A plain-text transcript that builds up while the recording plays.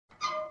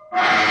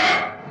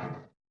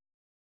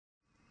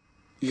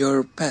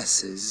Your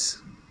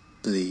passes,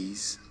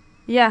 please.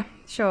 Yeah,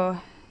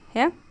 sure.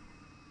 Here?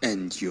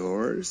 And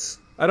yours?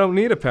 I don't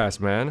need a pass,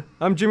 man.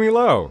 I'm Jimmy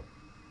Lowe.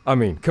 I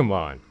mean, come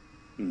on.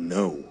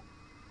 No.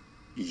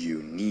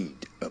 You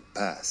need a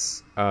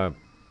pass.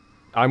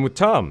 I'm with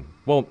Tom.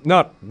 Well,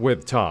 not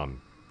with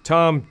Tom.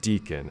 Tom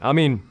Deacon. I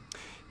mean,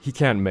 he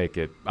can't make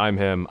it. I'm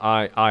him.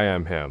 I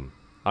am him.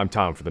 I'm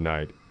Tom for the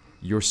night.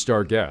 Your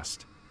star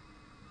guest.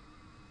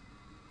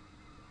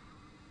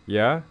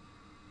 Yeah?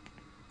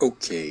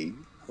 Okay.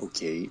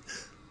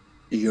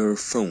 Your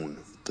phone,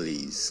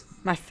 please.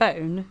 My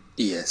phone?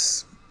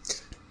 Yes.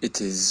 It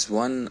is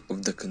one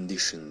of the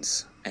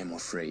conditions, I'm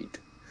afraid.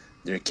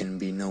 There can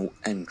be no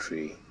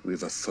entry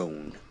with a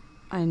phone.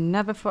 I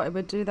never thought I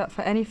would do that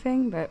for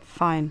anything, but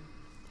fine.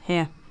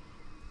 Here.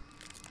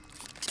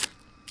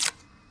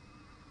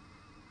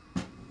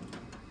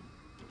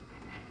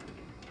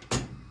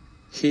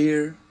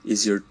 Here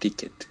is your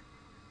ticket.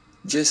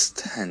 Just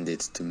hand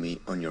it to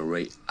me on your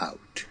way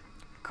out.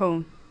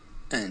 Cool.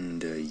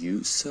 And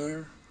you,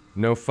 sir?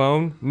 No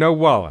phone, no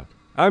wallet.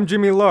 I'm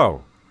Jimmy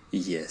Lowe.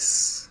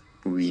 Yes,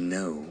 we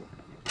know.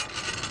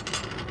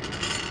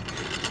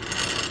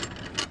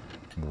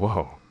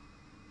 Whoa.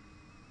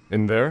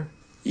 In there?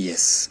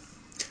 Yes.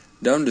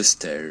 Down the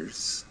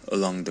stairs,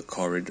 along the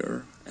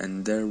corridor,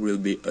 and there will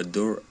be a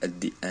door at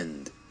the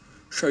end.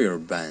 Show your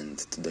band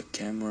to the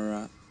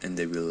camera and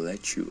they will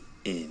let you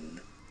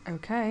in.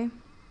 Okay.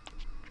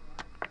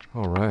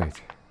 All right.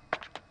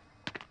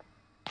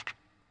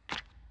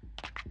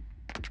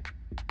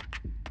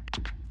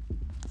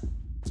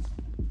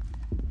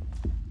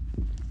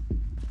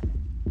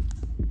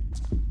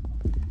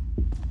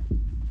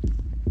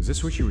 Is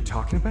this what you were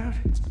talking about?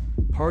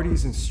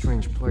 Parties in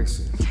strange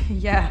places.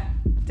 Yeah,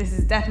 this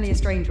is definitely a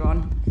strange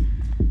one.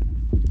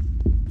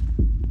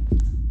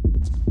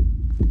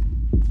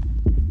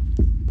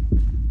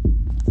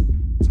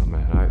 Oh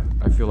man,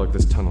 I feel like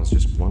this tunnel's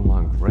just one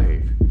long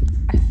grave.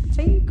 I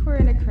think we're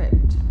in a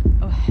crypt.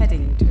 Or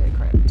heading to a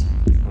crypt.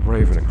 A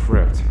rave in a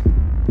crypt.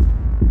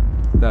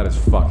 That is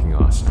fucking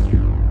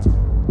awesome.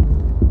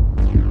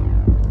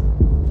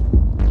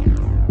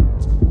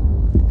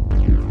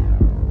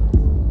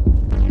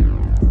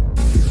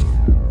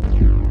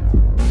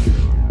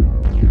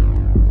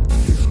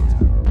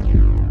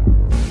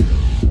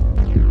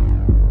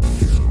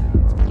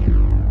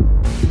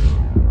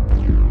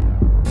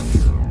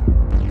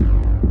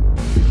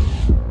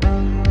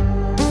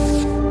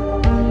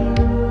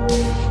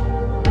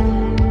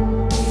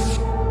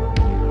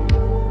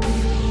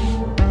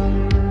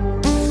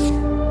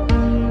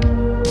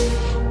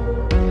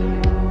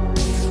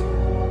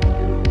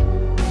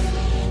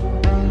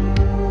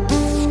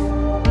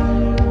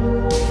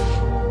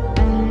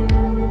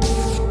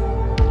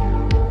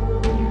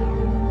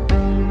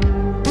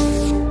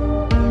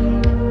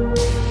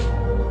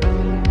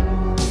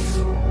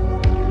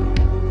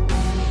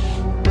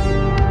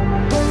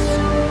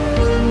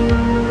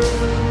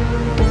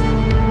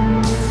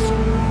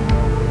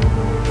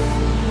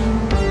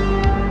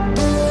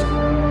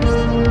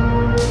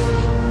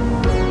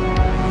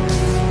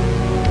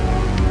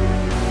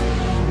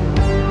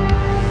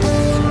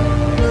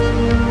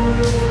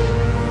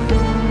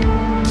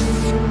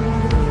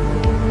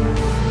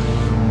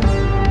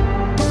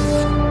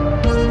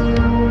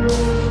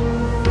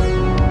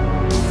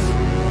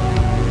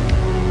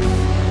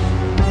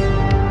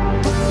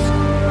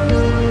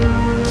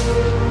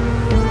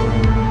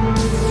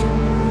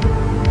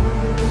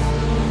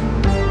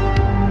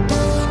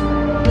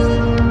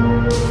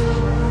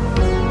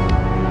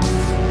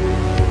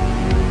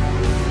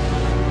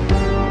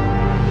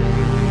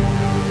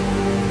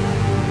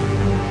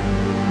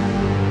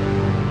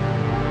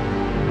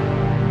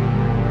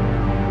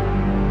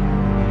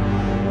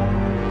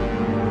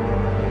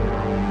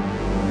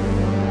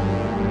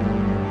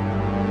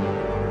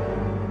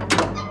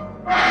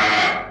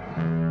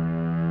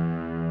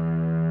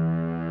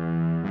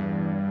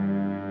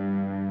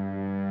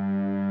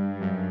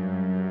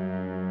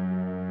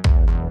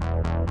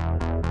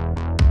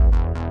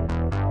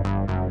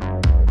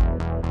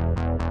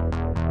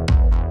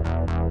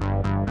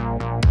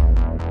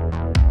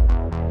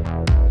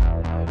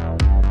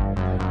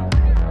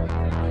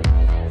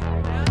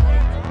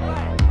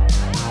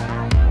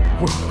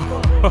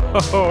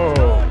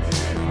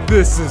 Whoa,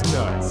 this is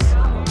nuts.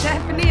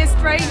 Definitely a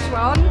strange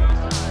one.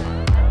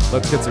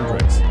 Let's get some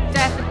drinks.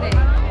 Definitely.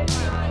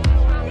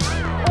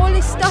 All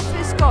his stuff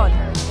is gone.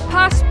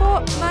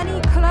 Passport, money,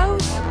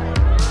 clothes.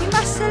 He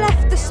must have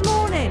left this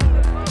morning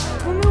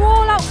when we were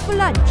all out for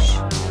lunch.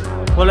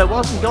 Well, it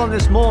wasn't gone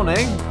this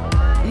morning.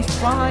 He's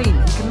fine.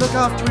 He can look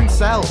after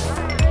himself.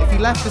 If he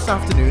left this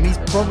afternoon, he's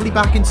probably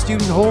back in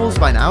student halls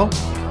by now.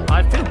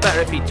 I'd feel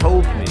better if he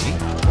told me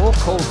or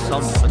called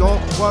someone.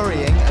 Stop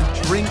worrying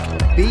and drink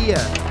beer.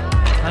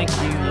 Thank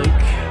you,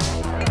 Luke.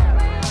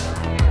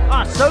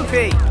 Ah,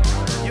 Sophie!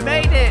 You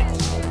made it!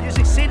 You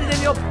succeeded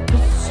in your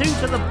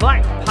pursuit of the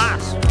Black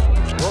Pass.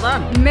 Well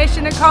done.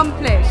 Mission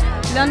accomplished.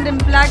 London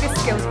blagger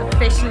skills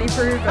officially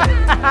proven.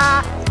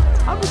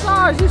 How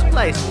bizarre is this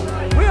place?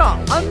 We are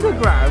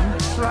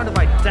underground, surrounded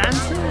by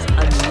dancers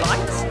and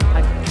lights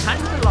and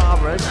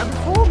candelabras and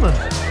performers.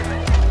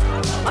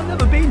 I've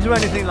never been to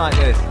anything like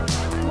this.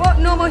 What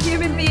normal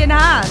human being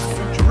has?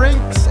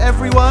 Drinks,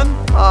 everyone.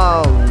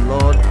 Oh,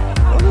 Lord.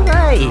 What are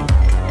they?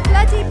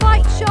 Bloody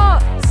bike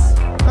shots.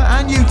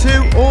 And you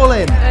two, all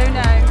in. Oh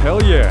no.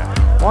 Hell yeah.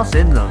 What's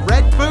in them?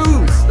 Red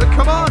booze.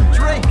 Come on,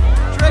 drink.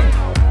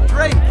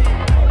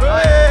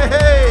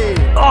 Hey!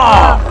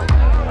 Oh!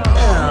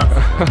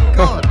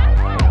 God.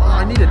 Oh,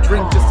 I need a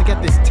drink just to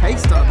get this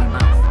taste out of my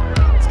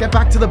mouth. Let's get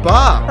back to the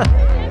bar.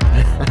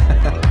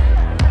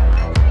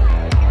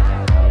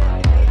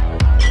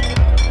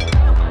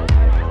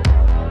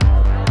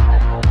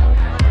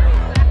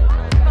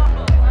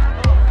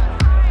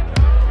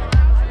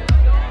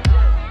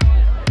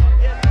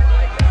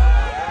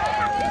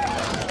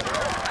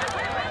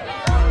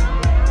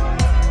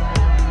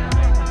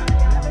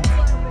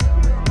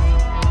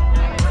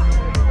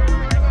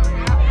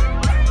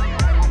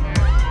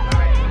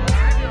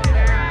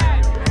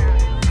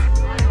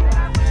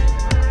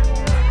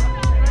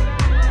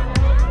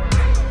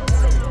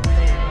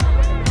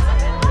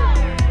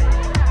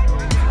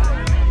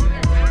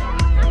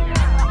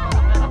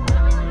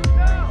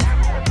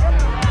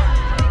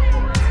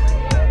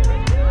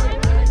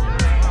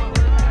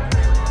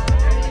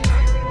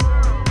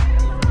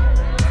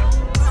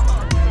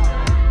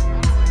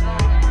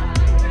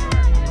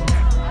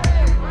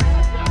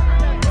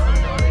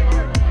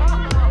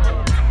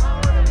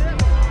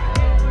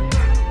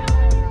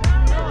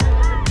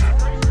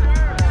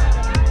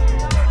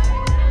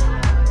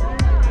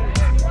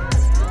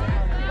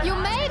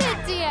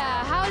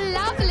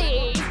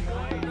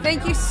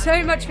 Thank you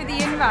so much for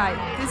the invite.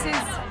 This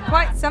is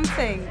quite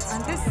something,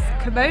 and this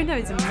kimono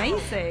is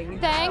amazing.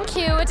 Thank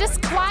you. It is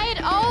quite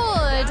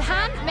old,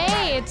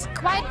 handmade,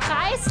 quite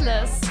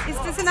priceless. Is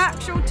this an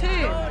actual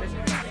tune?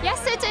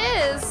 Yes, it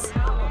is.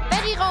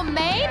 Very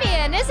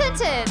Romanian,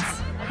 isn't it?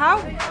 How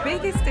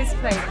big is this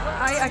place?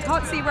 I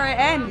can't see where it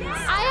ends.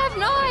 I have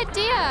no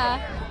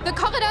idea. The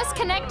corridors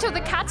connect to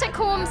the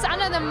catacombs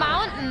under the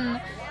mountain.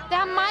 There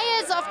are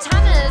miles of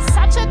tunnels.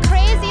 Such a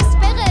crazy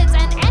spirit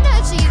and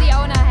energy the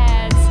owner has.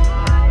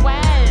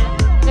 Well,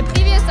 the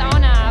previous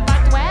owner,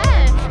 but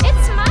well,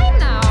 it's mine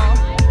now.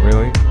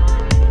 Really?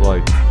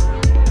 Like,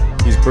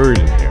 he's buried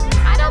in here.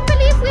 I don't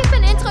believe we've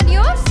been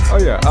introduced. Oh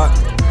yeah,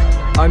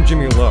 I'm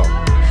Jimmy Lowe.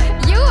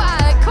 You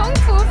are a kung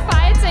fu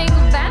fighting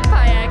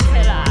vampire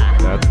killer.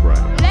 That's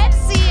right. Let's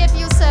see if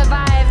you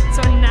survive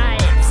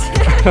tonight.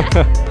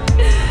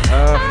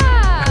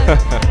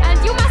 And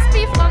you must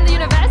be from the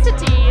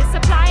university,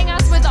 supplying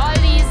us with all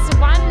these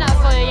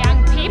wonderful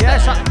young people.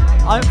 Yes,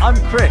 I'm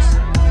Chris.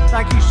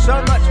 Thank you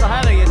so much for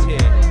having us here.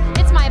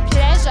 It's my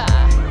pleasure.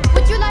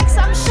 Would you like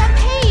some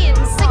champagne,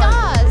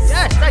 cigars?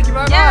 Yes, thank you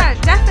very Yeah,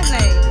 much.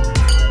 definitely.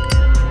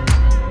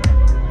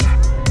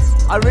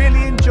 I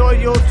really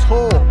enjoyed your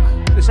talk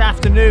this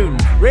afternoon.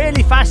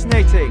 Really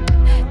fascinating.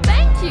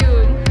 Thank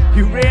you.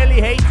 You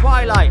really hate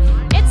Twilight.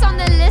 It's on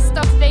the list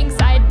of things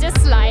I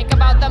dislike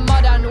about the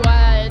modern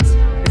world.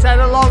 Is that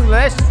a long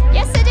list?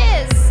 Yes, it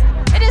is.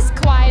 It is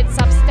quite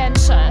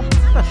substantial.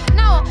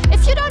 Now,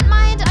 if you don't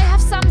mind, I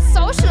have some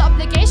social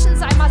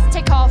obligations I must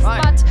take off.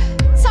 Right.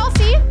 But,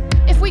 Sophie,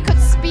 if we could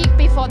speak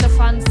before the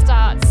fun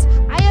starts.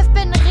 I have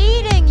been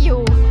reading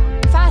you.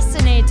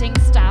 Fascinating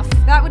stuff.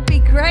 That would be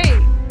great.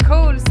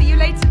 Cool. See you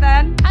later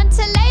then.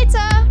 Until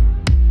later.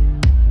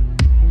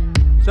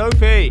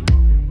 Sophie,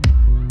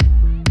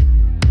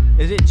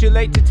 is it too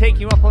late to take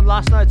you up on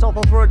last night's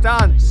offer for a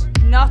dance?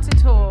 Not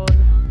at all.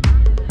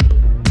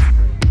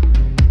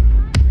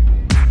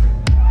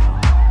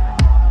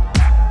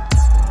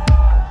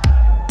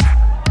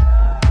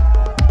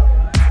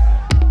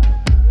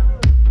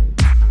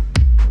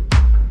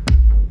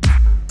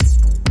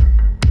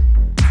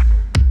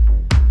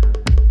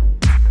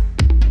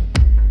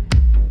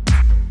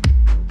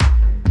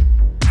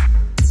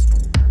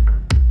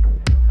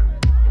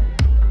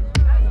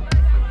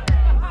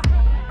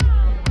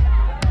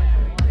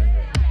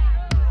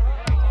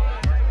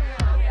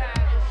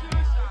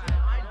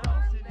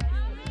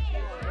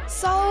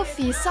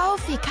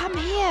 Sophie,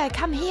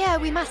 come here,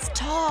 we must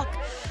talk.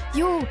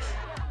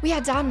 We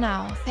are done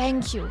now,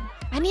 thank you.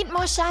 I need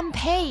more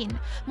champagne,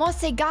 more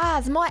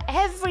cigars, more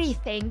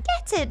everything.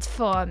 Get it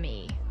for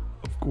me.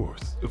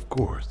 Of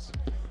course.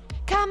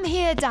 Come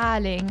here,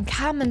 darling,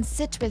 come and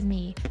sit with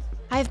me.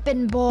 I've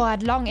been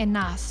bored long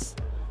enough.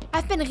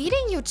 I've been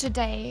reading you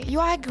today. You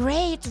are a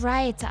great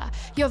writer.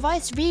 Your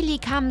voice really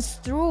comes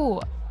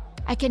through.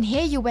 I can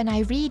hear you when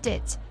I read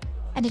it,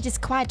 and it is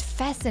quite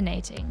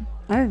fascinating.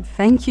 Oh,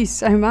 thank you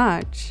so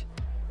much.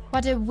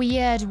 What a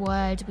weird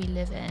world we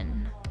live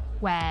in.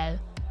 Well,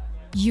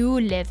 you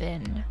live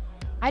in.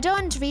 I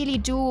don't really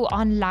do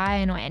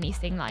online or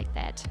anything like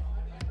that.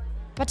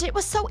 But it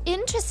was so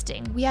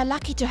interesting. We are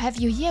lucky to have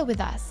you here with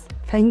us.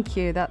 Thank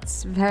you.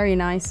 That's very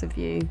nice of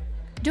you.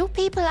 Do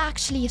people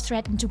actually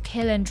threaten to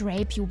kill and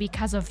rape you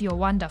because of your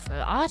wonderful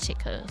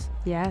articles?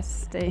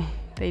 Yes,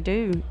 They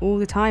do, all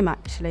the time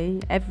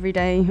actually, every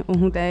day,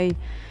 all day.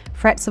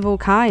 Threats of all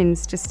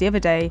kinds. Just the other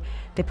day,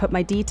 they put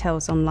my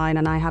details online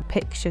and I had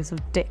pictures of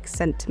dicks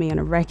sent to me on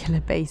a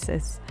regular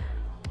basis.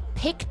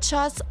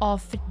 Pictures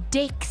of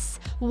dicks?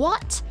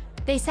 What?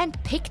 They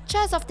sent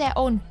pictures of their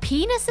own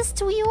penises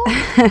to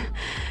you?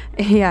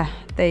 Yeah,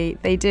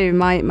 they do.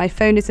 My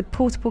phone is a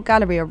portable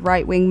gallery of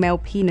right-wing male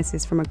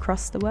penises from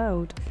across the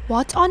world.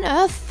 What on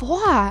earth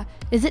for?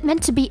 Is it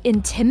meant to be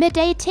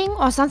intimidating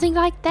or something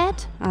like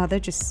that? They're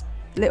just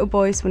little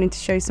boys wanting to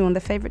show someone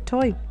their favourite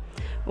toy.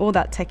 All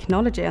that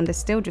technology and they're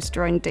still just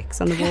drawing dicks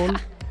on the wall.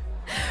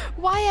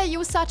 Why are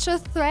you such a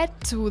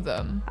threat to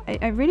them?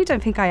 I really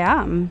don't think I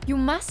am. You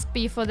must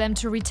be for them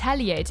to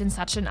retaliate in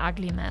such an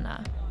ugly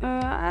manner.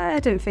 I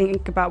don't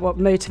think about what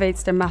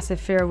motivates their massive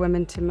fear of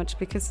women too much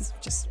because it's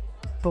just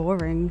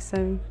boring.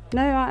 So,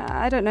 no,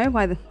 I don't know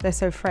why they're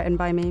so threatened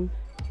by me.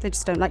 They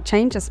just don't like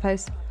change, I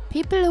suppose.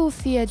 People who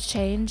fear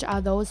change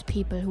are those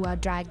people who are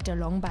dragged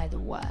along by the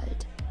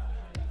world.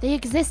 They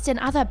exist in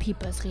other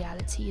people's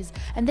realities,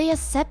 and they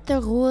accept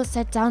the rules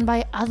set down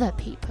by other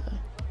people.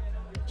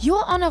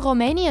 You're on a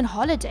Romanian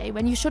holiday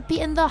when you should be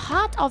in the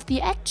heart of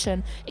the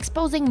action,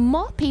 exposing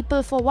more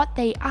people for what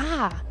they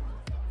are.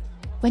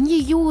 When you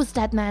used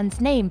that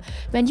man's name,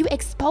 when you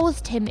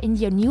exposed him in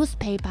your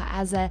newspaper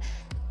as a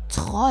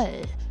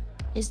troll,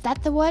 is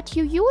that the word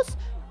you use?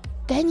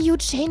 Then you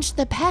changed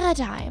the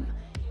paradigm.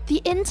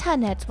 The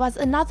internet was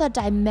another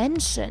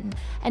dimension,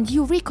 and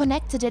you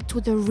reconnected it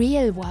to the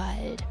real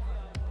world.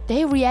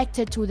 They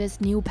reacted to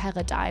this new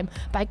paradigm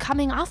by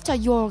coming after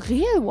your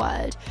real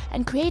world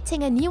and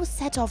creating a new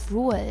set of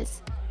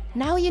rules.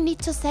 Now you need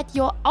to set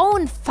your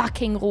own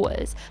fucking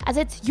rules, as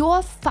it's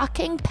your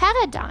fucking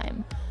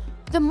paradigm.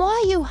 The more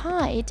you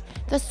hide,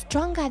 the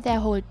stronger their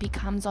hold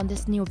becomes on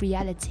this new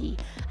reality,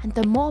 and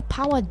the more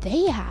power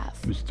they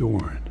have. Miss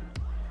Doran,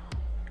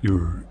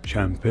 your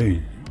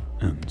champagne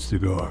and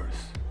cigars.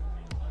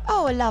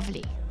 Oh,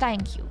 lovely.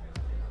 Thank you.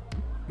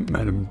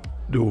 Madam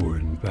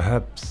Doran,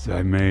 perhaps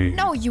I may...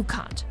 No, you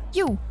can't.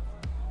 You.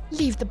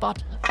 Leave the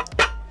bottle.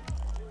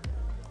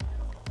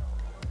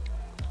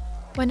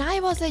 When I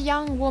was a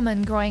young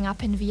woman growing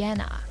up in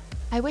Vienna,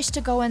 I wished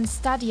to go and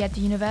study at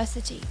the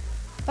university,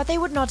 but they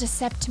would not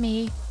accept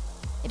me.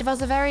 It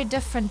was a very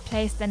different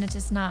place than it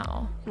is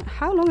now.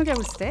 How long ago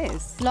was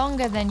this?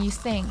 Longer than you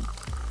think.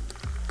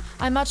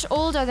 I'm much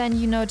older than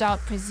you no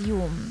doubt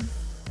presume.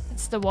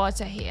 It's the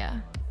water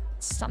here.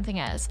 It's something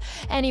else.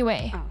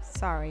 Anyway. Oh,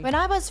 sorry. When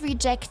I was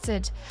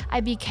rejected,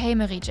 I became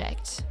a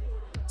reject.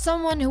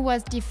 Someone who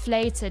was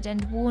deflated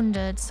and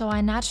wounded, so I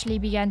naturally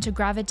began to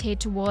gravitate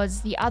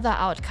towards the other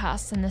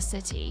outcasts in the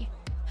city.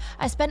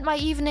 I spent my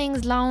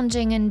evenings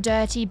lounging in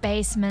dirty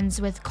basements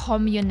with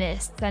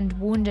communists and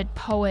wounded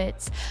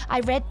poets.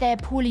 I read their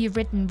poorly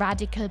written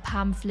radical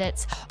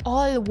pamphlets,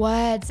 all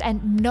words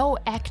and no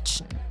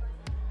action.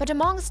 But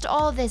amongst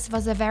all this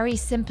was a very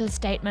simple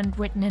statement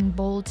written in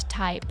bold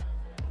type.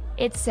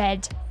 It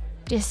said,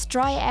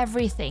 "Destroy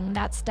everything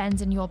that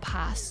stands in your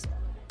path."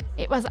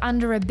 It was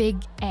under a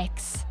big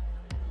X.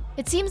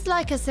 It seems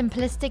like a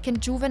simplistic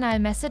and juvenile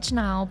message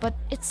now, but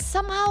it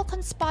somehow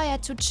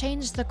conspired to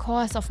change the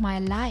course of my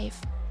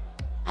life.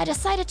 I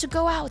decided to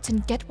go out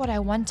and get what I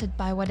wanted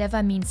by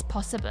whatever means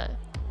possible.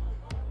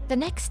 The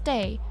next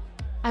day,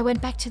 I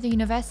went back to the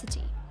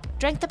university,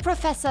 drank the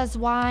professor's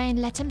wine,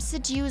 let him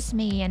seduce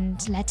me,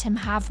 and let him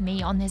have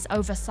me on his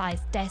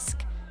oversized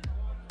desk.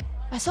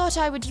 I thought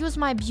I would use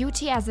my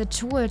beauty as a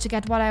tool to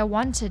get what I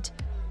wanted,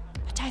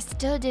 but I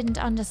still didn't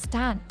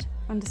understand.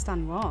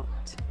 Understand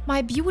what?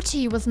 My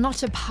beauty was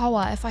not a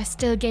power if I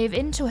still gave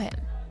in to him.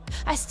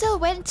 I still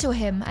went to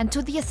him and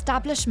to the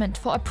establishment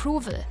for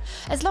approval.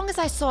 As long as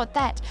I thought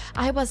that,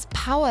 I was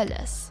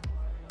powerless.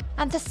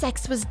 And the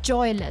sex was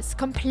joyless,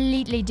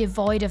 completely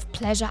devoid of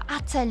pleasure,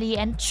 utterly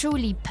and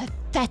truly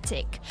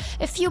pathetic.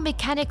 A few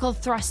mechanical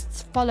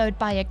thrusts followed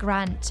by a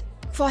grunt.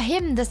 For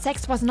him, the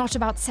sex was not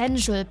about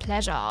sensual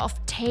pleasure,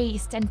 of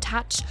taste and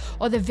touch,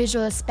 or the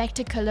visual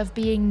spectacle of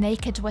being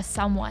naked with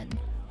someone.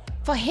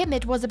 For him,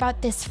 it was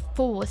about this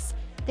force,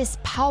 this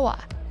power.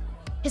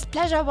 His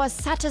pleasure was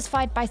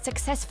satisfied by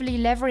successfully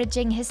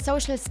leveraging his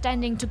social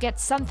standing to get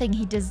something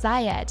he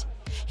desired.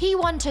 He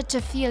wanted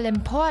to feel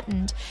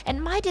important,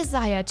 and my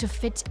desire to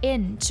fit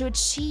in, to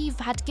achieve,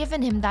 had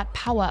given him that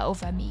power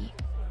over me.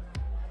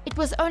 It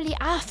was only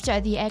after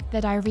the act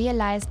that I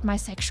realized my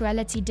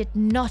sexuality did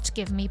not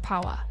give me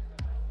power.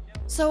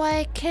 So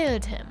I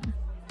killed him.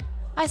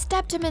 I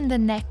stabbed him in the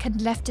neck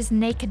and left his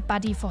naked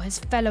body for his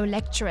fellow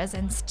lecturers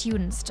and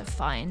students to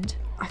find.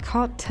 I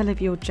can't tell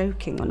if you're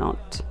joking or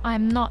not.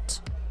 I'm not.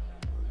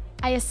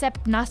 I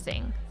accept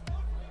nothing.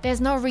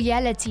 There's no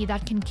reality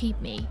that can keep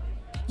me.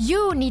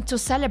 You need to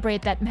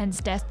celebrate that man's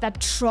death,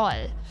 that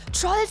troll.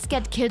 Trolls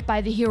get killed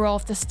by the hero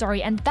of the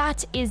story, and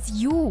that is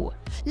you.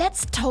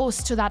 Let's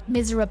toast to that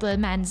miserable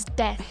man's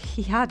death.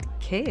 He had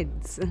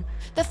kids.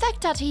 The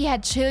fact that he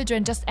had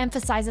children just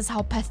emphasizes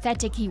how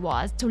pathetic he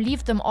was, to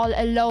leave them all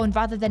alone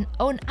rather than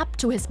own up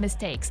to his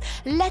mistakes.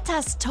 Let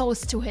us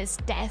toast to his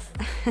death.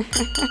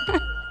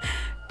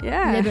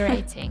 Yeah.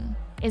 Liberating.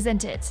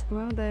 isn't it?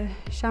 Well, the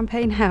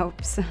champagne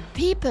helps.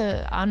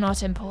 People are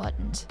not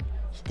important.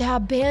 There are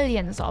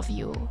billions of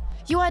you.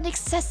 You are in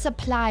excess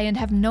supply and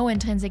have no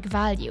intrinsic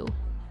value.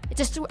 It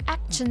is through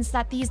actions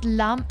that these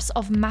lumps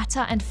of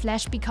matter and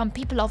flesh become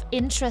people of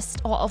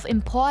interest or of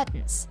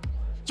importance.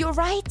 Your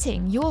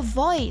writing, your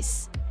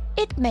voice,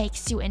 it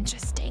makes you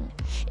interesting.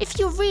 If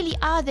you really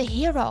are the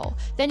hero,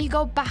 then you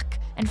go back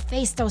and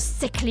face those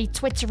sickly,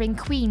 twittering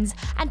queens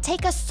and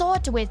take a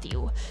sword with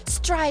you.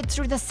 Stride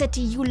through the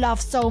city you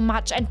love so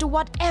much and do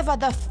whatever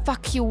the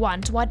fuck you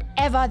want,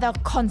 whatever the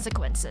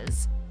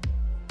consequences.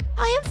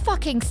 I am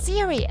fucking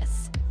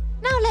serious.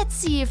 Now let's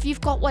see if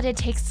you've got what it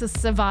takes to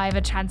survive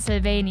a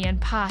Transylvanian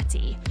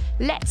party.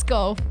 Let's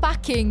go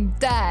fucking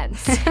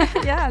dance.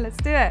 Yeah, let's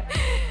do it.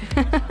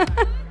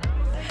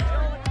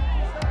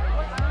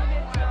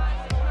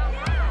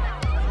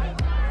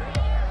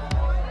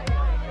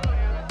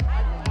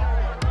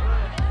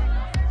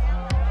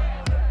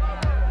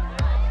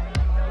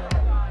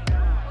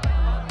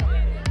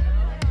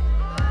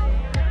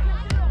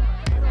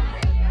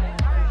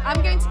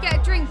 I'm going to get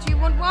a drink. Do you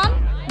want one?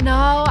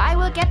 No, I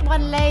will get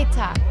one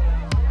later.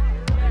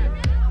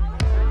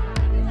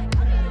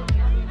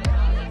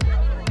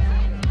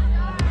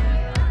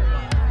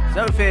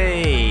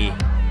 Sophie!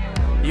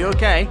 You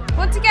okay?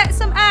 Want to get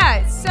some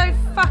air? It's so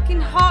fucking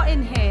hot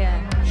in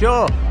here.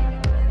 Sure.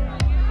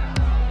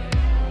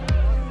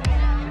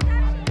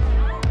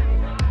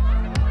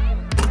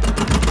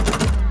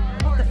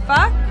 What the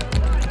fuck?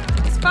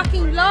 It's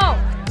fucking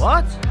locked.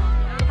 What?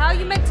 How are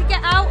you meant to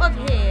get out of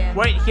here?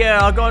 Wait here,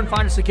 I'll go and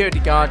find a security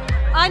guard.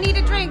 I need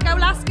a drink. I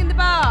will ask in the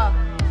bar.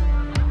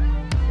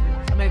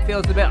 Something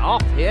feels a bit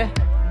off here.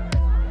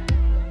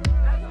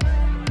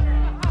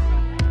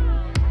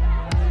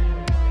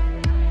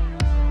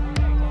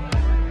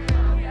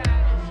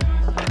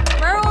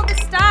 Where are all the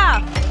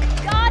staff?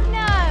 God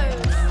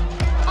knows.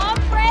 On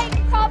break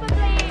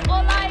probably,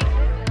 or like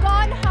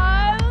gone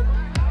home.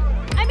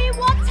 I mean,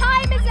 what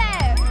time is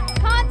it?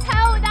 Can't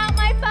tell without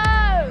my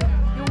phone.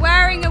 You're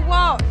wearing a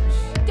watch.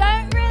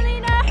 Don't really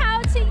know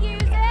how to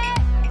use it.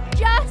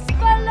 Just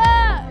for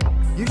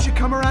looks. You should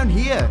come around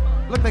here.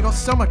 Look, they got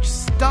so much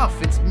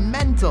stuff. It's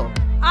mental.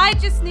 I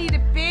just need a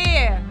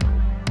beer.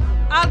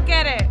 I'll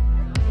get it.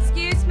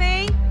 Excuse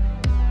me?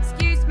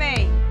 Excuse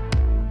me.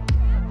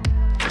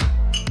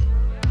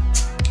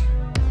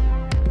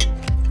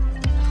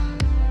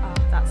 Oh,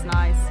 that's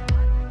nice.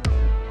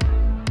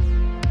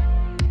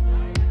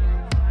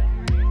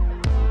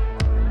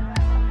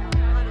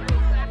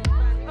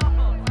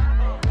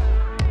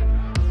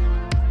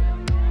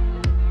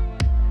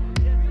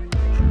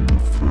 In the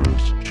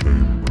first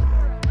chamber,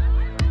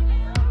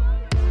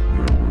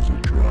 there was a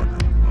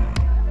dragon man.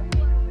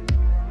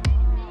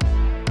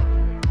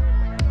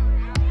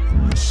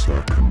 In the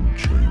second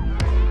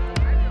chamber,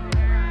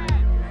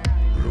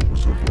 there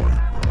was a viper.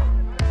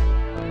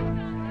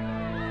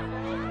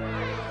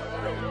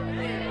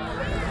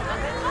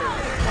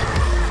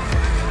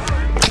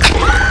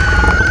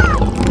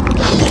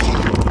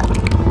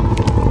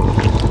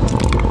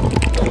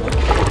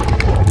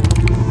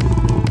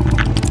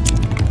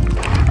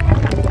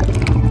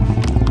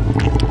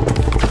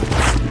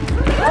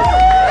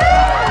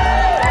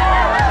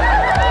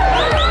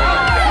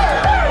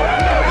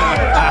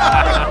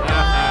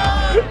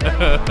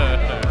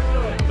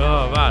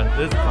 Oh man,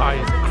 this party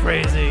is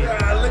crazy.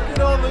 Yeah, look at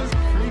all those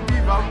creepy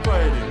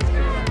vampires.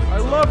 I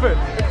love it.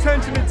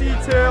 Attention to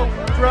detail,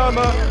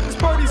 drama. This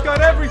party's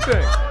got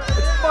everything.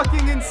 It's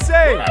fucking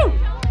insane.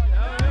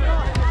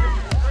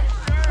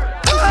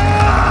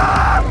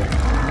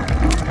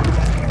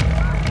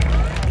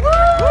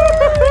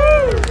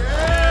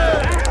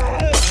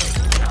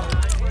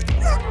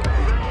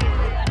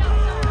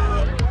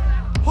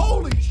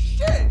 Holy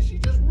shit! She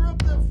just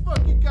rubbed the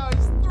fucking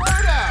guy's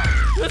throat out.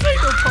 This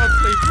ain't no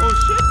cosplay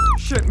bullshit.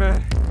 Shit,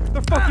 man.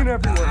 They're fucking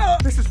everywhere.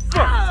 This is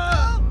fucked.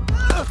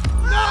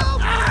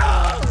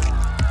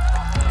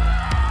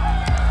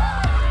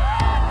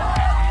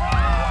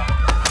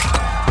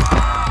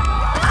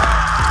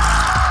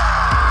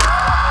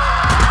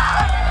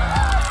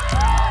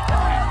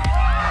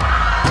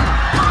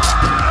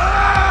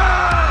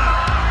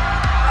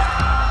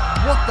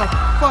 What the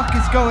fuck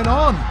is going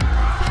on?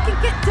 Fucking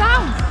get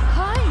down.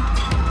 Hide.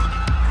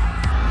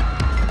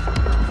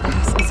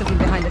 There's something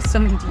behind us,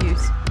 something to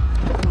use.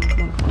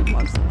 Come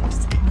on,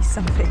 just give me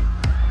something.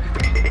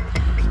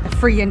 A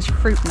 3-inch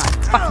fruit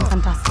knife, fucking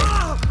fantastic.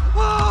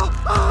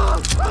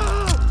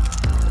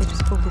 They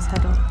just pulled his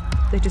head off.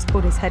 They just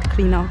pulled his head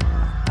clean off.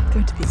 I'm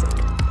going to be sick.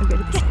 I'm going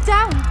to be sick. Get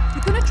down.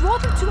 You're gonna draw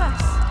them to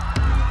us.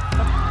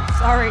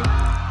 Sorry.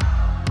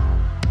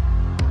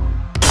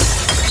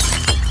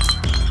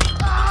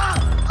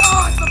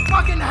 Oh, it's a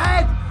fucking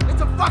head!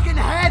 It's a fucking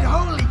head!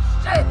 Holy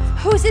shit!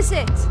 Whose is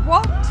it?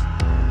 What?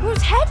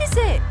 Whose head is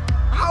it?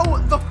 How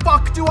the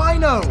fuck do I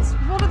know?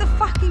 What are the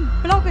fucking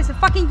bloggers? A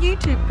fucking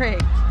YouTube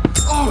prig.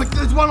 Oh,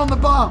 there's one on the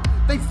bar!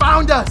 They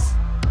found us!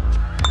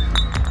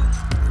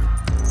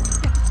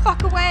 Get the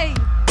fuck away.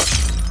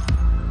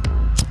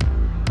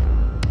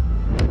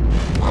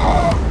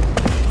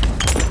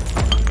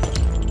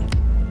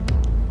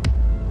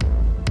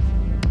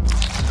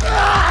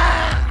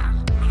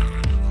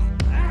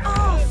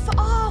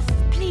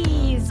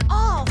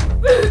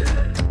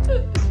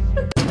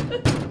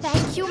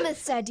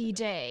 Mr.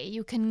 DJ.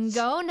 You can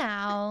go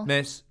now.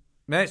 Miss,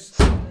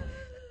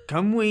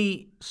 can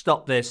we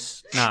stop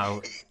this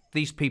now?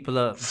 These people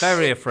are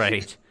very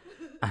afraid,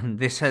 and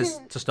this has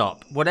to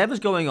stop. Whatever's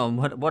going on,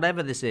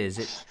 whatever this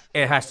is,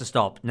 it has to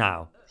stop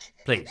now.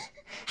 Please.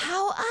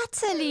 How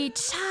utterly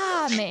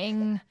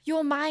charming.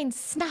 Your mind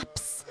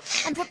snaps,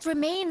 and what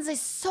remains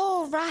is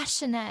so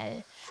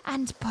rational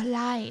and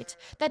polite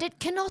that it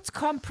cannot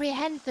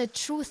comprehend the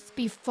truth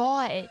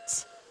before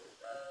it.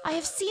 I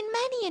have seen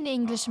many an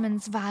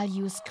Englishman's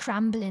values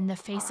crumble in the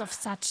face of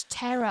such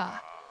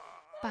terror,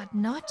 but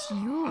not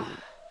you.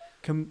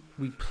 Can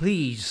we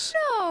please?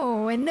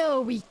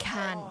 No, we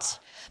can't.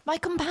 My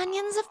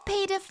companions have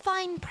paid a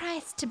fine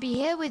price to be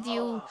here with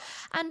you,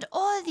 and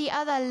all the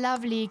other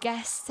lovely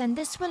guests, and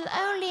this will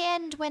only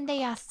end when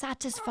they are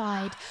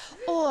satisfied,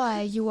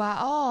 or you are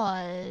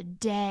all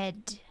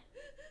dead.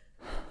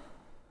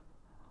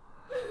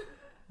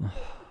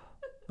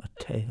 A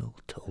tale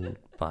told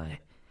by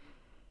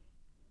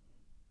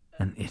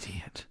an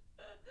idiot,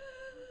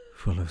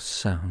 full of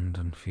sound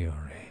and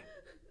fury.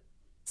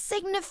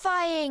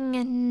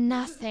 Signifying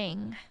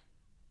nothing.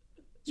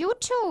 You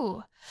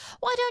too.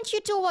 Why don't you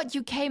do what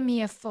you came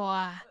here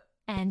for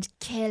and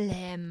kill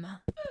him?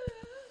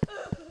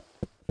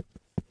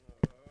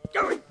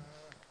 Get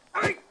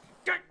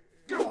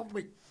off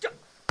me! Get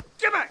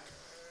back!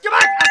 Get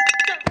back!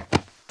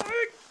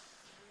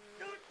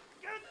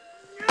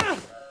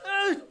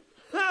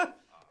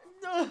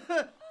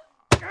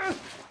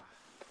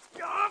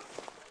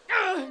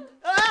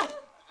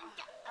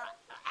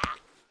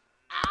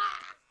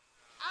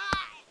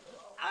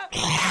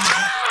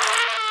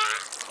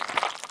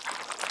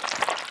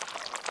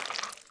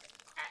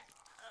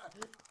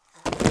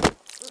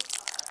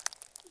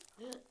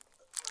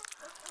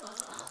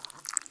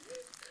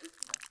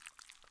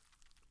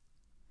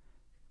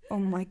 Oh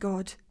my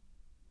god.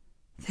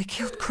 They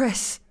killed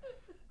Chris.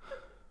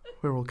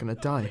 We're all gonna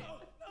die.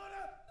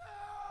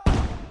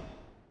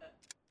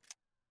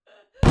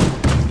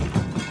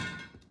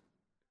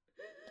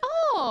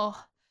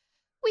 Oh,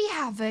 we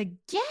have a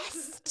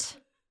guest.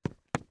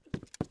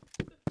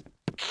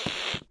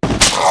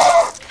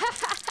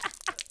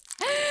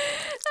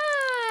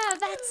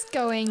 That's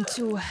going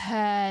to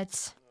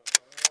hurt.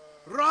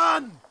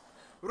 Run!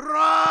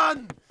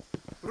 Run!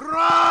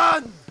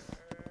 Run!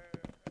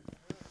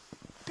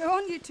 Go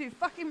on, you two,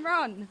 fucking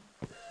run.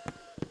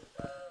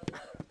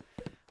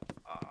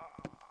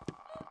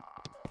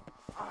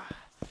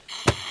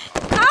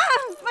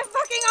 My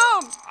fucking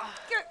arm!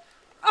 Get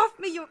off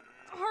me, you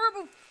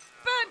horrible,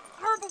 burnt,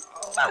 horrible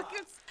fuck!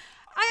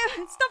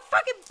 Stop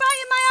fucking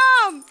biting my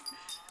arm!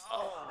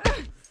 My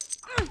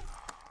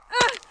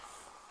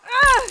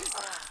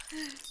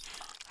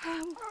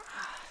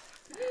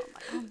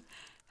arm.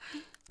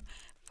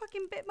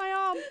 Fucking bit my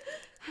arm.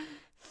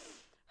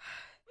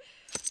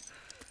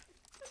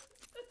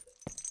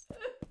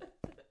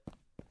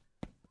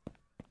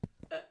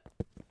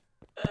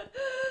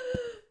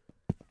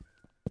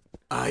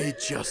 I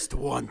just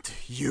want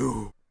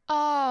you.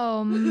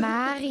 Oh,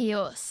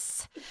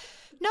 Marius.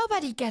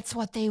 Nobody gets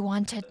what they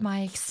want at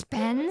my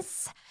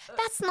expense.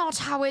 That's not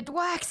how it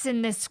works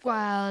in this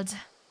world.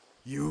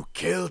 You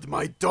killed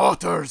my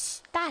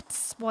daughters.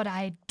 That's what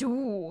I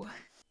do.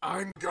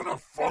 I'm gonna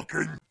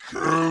fucking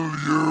kill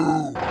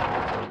you.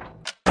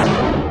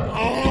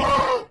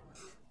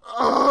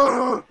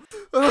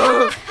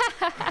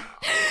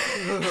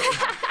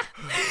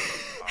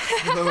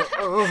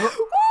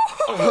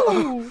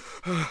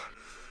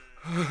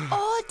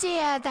 Oh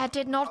dear, that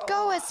did not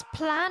go as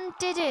planned,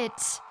 did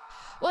it?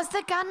 Was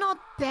the gun not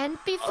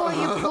bent before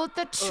you pulled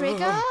the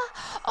trigger?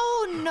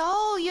 Oh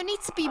no, you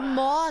need to be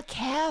more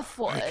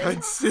careful. I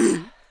can't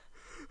see.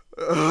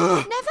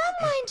 Never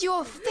mind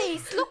your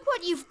face. Look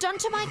what you've done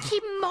to my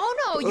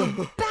kimono,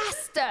 you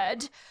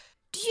bastard.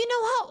 Do you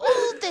know how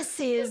old this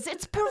is?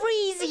 It's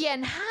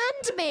Parisian,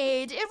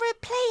 handmade,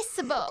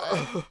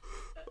 irreplaceable.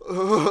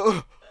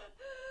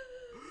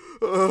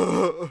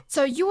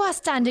 So you are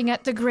standing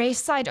at the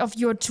graveside of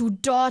your two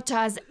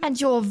daughters and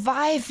your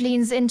wife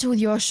leans into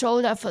your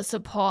shoulder for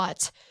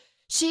support.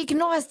 She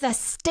ignores the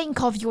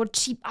stink of your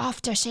cheap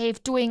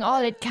aftershave, doing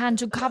all it can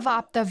to cover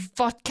up the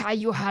vodka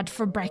you had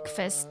for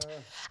breakfast.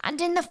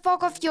 And in the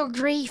fog of your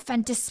grief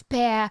and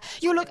despair,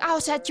 you look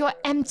out at your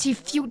empty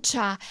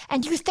future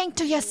and you think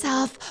to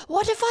yourself,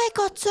 what if I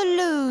got to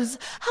lose?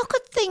 How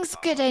could things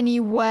get any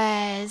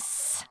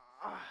worse?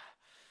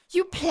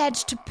 You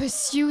pledge to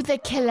pursue the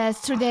killers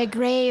to their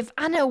grave,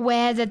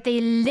 unaware that they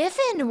live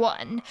in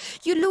one.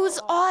 You lose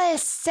all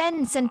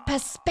sense and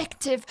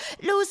perspective,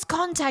 lose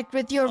contact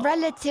with your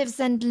relatives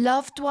and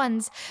loved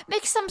ones,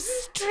 make some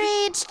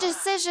strange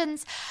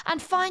decisions, and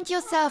find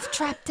yourself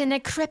trapped in a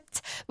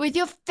crypt with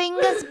your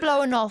fingers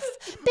blown off,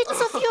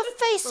 bits of your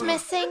face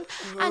missing,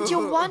 and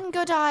your one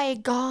good eye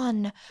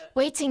gone,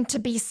 waiting to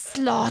be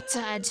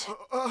slaughtered.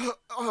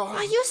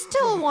 Are you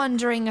still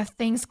wondering if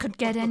things could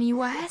get any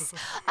worse?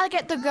 I'll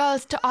get the girls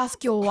to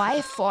ask your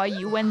wife for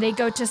you when they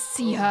go to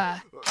see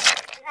her.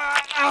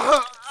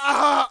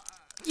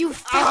 You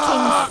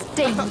fucking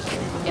stink!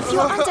 If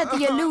you're under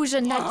the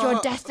illusion that your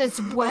death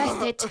is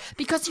worth it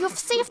because you've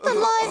saved the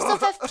lives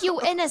of a few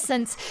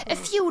innocents, a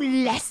few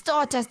less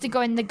daughters to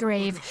go in the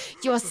grave,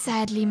 you're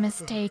sadly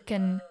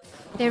mistaken.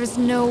 There is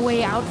no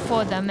way out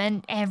for them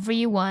and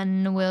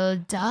everyone will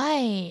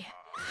die.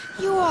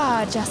 You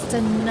are just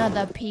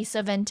another piece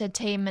of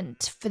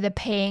entertainment for the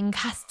paying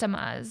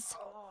customers.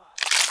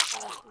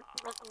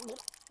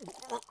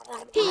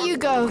 Here you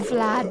go,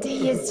 Vlad.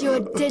 Here's your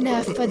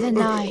dinner for the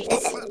night.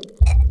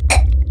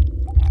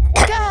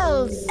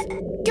 Girls,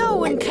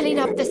 go and clean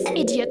up this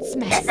idiot's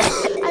mess.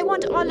 I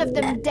want all of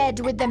them dead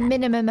with the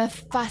minimum of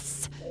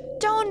fuss.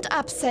 Don't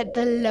upset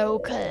the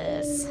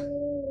locals.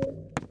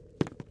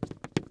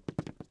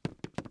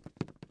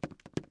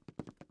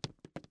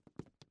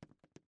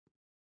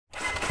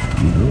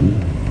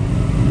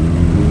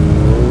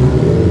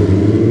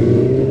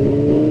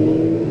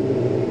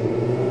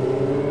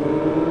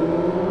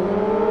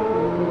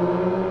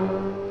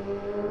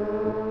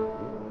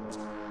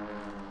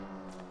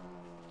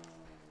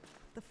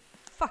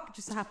 Fuck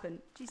just happened?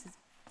 Jesus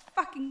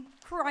fucking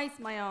Christ,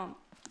 my arm.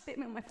 Bit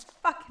me on my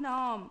fucking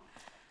arm.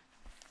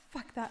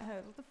 Fuck that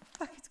hole. What the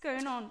fuck is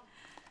going on?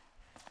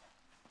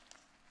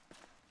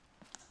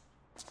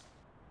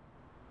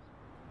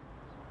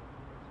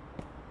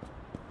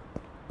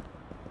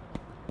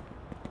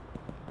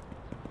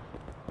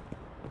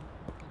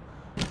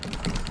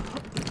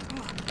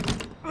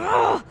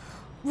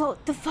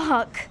 What the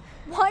fuck?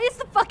 Why is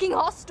the fucking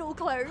hostel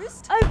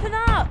closed? Open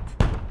up!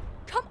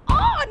 Come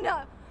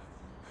on!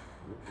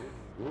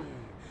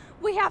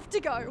 We have to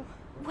go.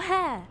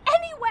 Where?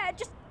 Anywhere,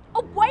 just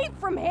away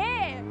from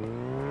here.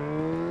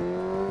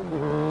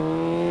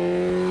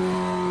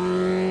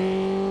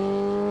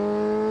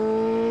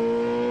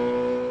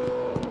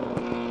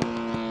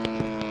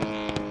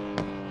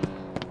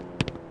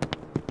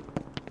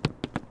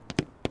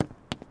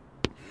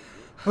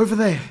 Over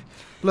there.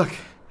 Look,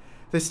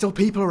 there's still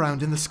people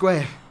around in the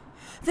square.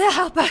 They'll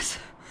help us.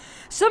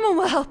 Someone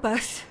will help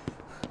us.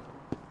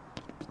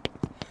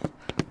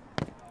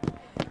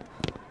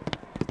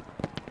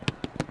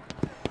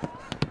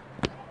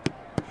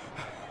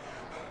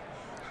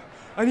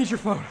 I need your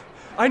phone.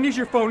 I need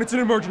your phone. It's an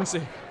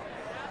emergency.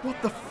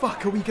 What the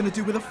fuck are we gonna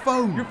do with a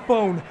phone? Your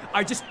phone.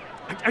 I just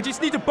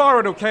need to borrow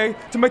it, okay?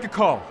 To make a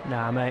call.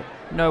 Nah, mate.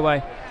 No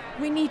way.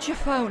 We need your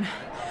phone.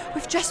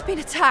 We've just been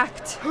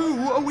attacked. Who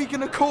are we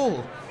gonna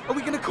call? Are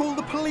we gonna call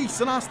the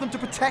police and ask them to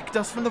protect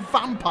us from the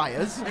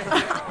vampires?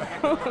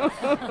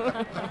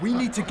 We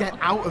need to get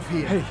out of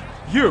here. Hey,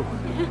 you!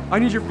 I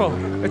need your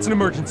phone. It's an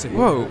emergency.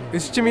 Whoa,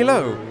 it's Jimmy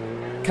Lowe.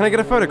 Can I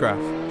get a photograph?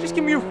 Just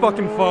give me your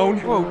fucking phone.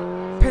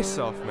 Whoa, piss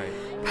off, mate.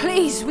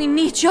 Please, we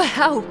need your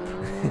help.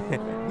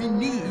 We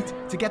need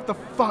to get the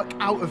fuck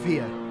out of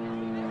here.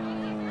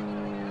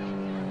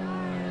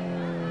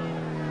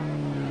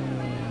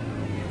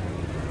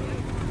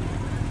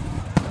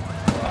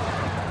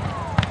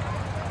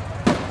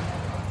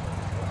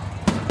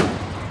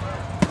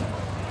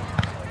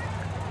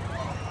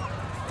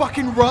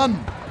 Fucking run!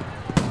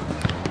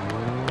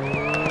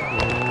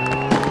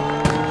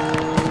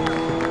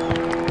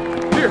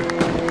 Here!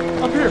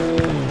 Up here!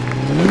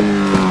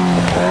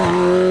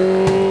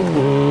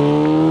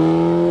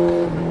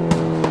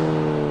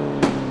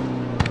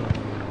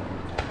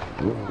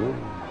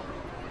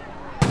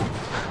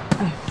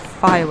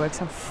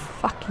 Fireworks are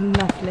fucking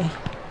lovely.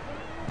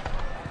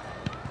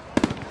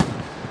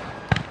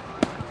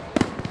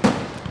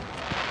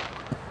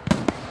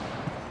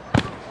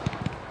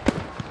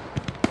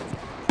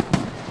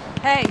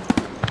 Hey,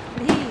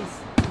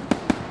 please.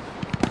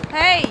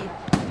 Hey!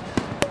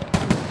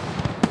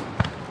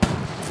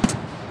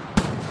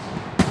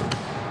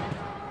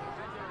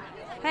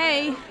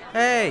 Hey!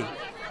 Hey!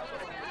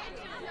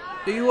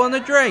 Do you want a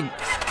drink?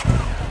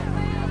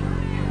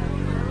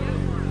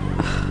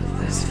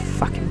 Those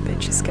fucking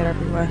bitches get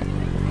everywhere.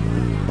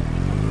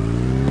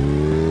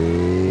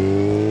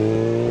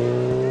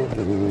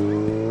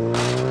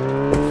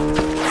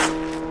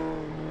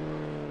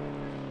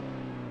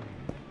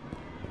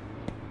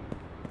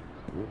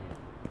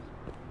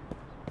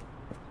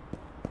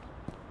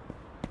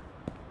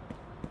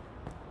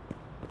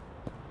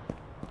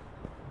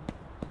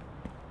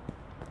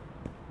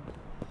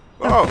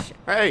 Oh,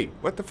 hey,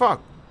 what the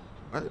fuck?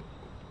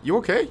 You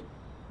okay?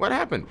 What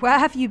happened? Where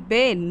have you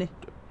been?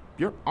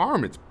 Your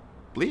arm, it's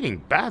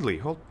bleeding badly.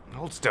 Hold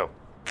still.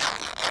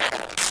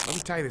 Let me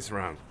tie this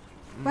around.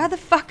 Where the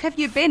fuck have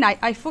you been?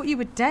 I thought you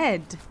were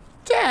dead.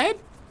 Dead?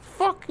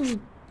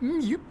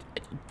 You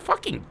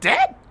fucking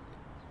dead?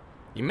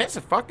 You miss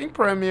a fucking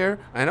premiere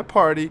and a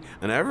party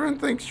and everyone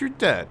thinks you're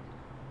dead.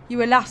 You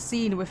were last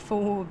seen with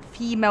 4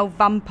 female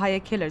vampire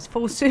killers,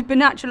 4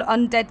 supernatural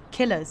undead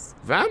killers.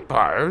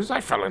 Vampires? I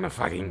fell in a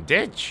fucking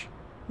ditch.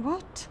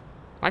 What?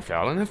 I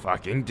fell in a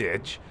fucking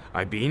ditch.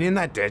 I've been in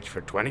that ditch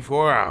for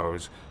 24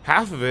 hours,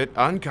 half of it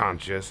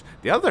unconscious,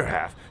 the other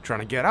half trying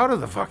to get out of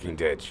the fucking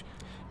ditch.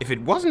 If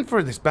it wasn't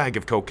for this bag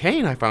of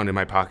cocaine I found in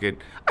my pocket,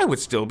 I would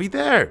still be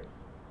there.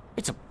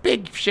 It's a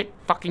big shit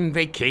fucking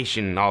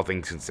vacation, all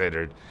things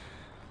considered.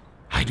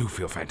 I do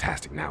feel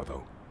fantastic now,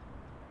 though.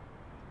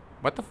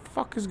 What the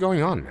fuck is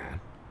going on,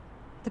 man?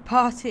 The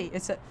party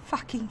is a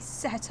fucking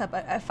setup,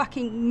 a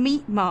fucking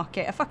meat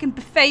market, a fucking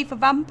buffet for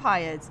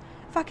vampires.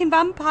 Fucking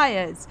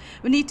vampires.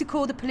 We need to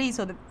call the police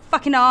or the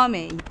fucking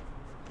army.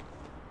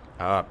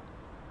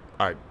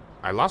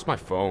 I lost my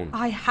phone.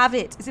 I have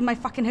it. It's in my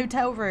fucking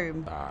hotel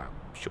room.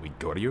 Should we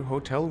go to your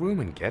hotel room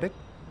and get it?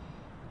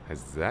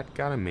 Has that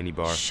got a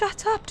minibar?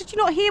 Shut up. Did you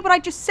not hear what I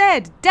just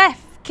said?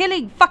 Death,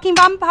 killing, fucking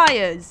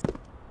vampires.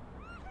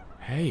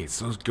 Hey, it's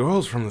those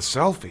girls from the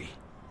selfie.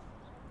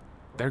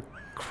 They're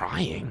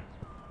crying.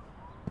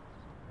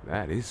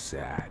 That is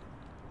sad.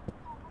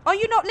 Are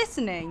you not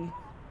listening?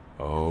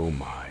 Oh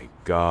my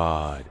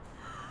god.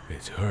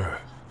 It's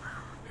her.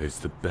 It's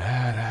the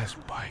badass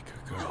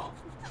biker girl.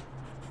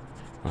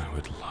 I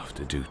would love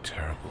to do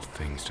terrible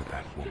things to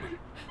that woman.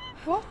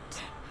 What?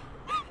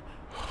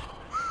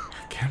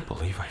 I can't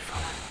believe I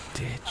found a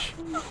ditch.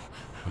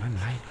 What a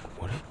night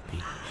would it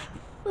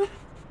be?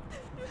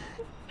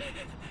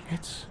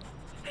 It's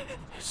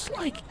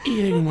like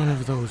eating one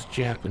of those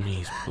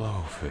Japanese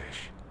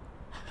blowfish.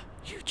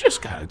 You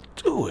just gotta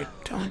do it,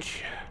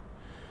 don't you?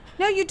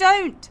 No, you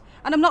don't.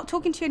 And I'm not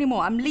talking to you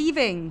anymore. I'm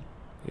leaving.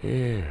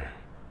 Here.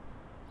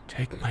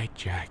 Take my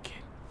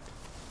jacket.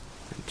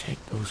 And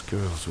take those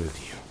girls with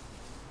you.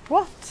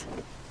 What?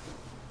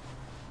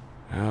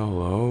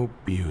 Hello,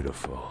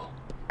 beautiful.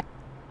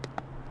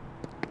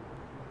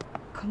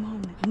 Come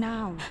on,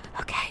 now.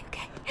 Okay.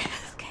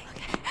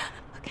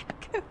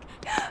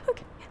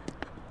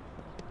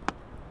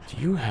 Do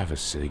you have a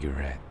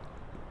cigarette?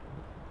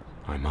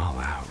 I'm all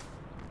out.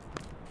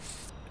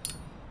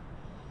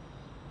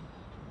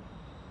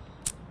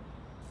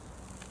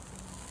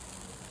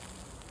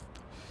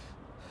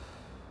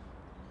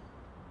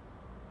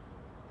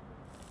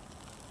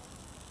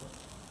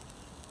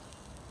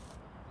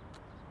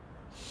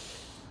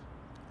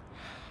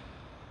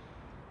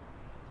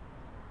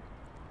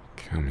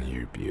 Come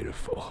here,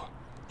 beautiful.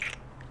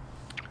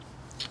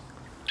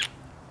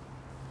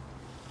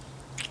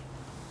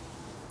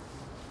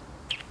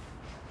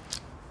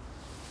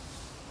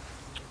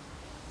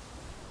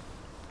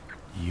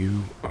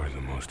 You are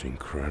the most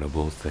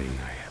incredible thing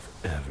I have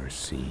ever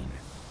seen.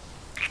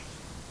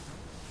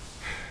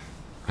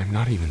 I'm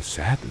not even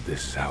sad that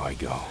this is how I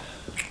go.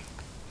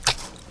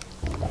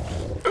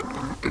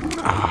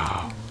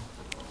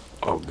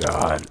 Oh,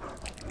 God.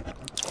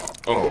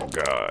 Oh,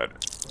 God.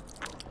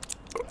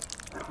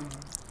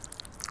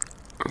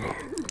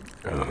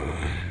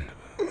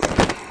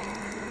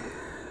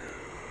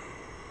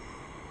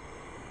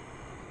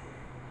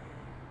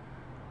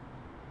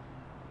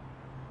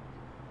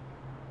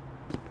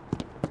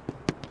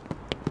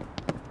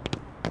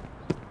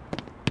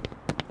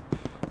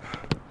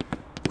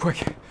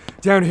 Quick,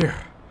 down here.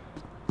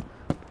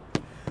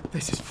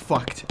 This is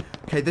fucked.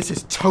 Okay, this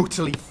is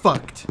totally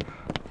fucked.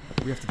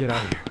 We have to get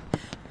out of here.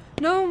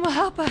 No one will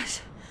help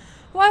us.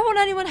 Why won't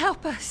anyone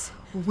help us?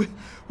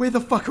 Where the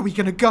fuck are we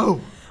gonna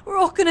go? We're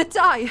all gonna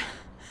die.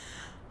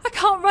 I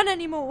can't run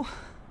anymore.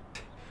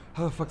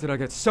 How the fuck did I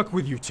get stuck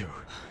with you two?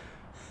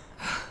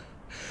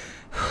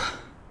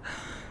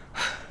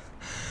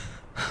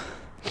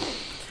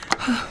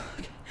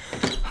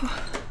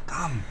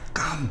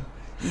 Come.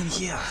 In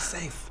here,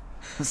 safe.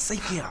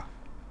 Safe here.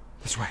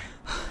 This way.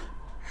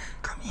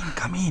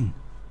 Come in.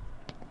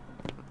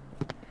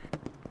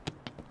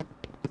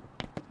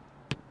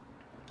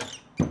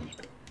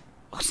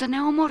 O să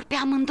ne omori pe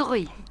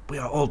amândoi. We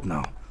are old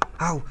now.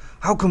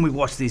 How can we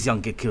watch these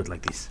young get killed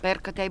like this? Sper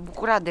că te-ai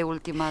bucurat de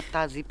ultima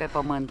ta zi pe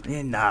pământ.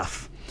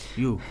 Enough.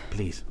 You,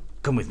 please,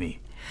 come with me.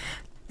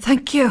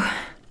 Thank you.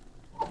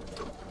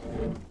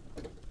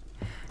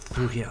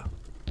 Through here.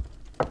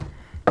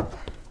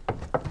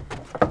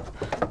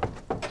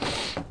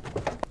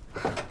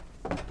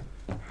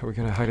 Are we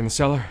gonna hide in the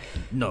cellar?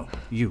 No,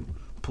 you.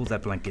 Pull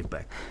that blanket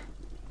back.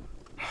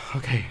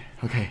 Okay.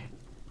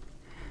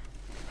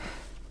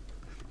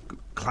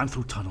 Climb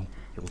through tunnel.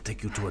 It will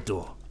take you to a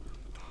door.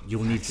 You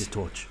will need this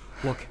torch.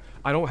 Look,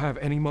 I don't have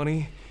any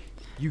money.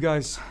 You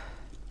guys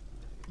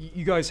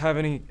have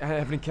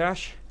any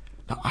cash?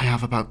 I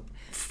have about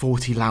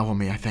 40 Lao on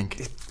me, I think.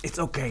 It's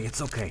okay.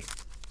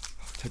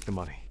 I'll take the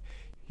money.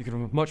 You can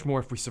have much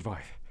more if we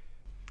survive.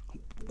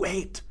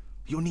 Wait!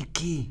 You need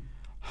key.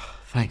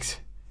 Thanks.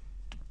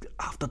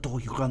 After door,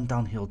 you run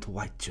downhill to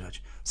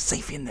Whitechurch.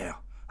 Safe in there.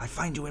 I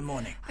find you in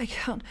morning. I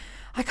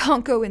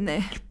can't go in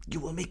there. You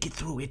will make it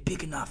through. It's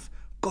big enough.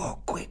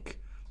 Go, quick.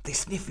 They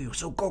sniff you,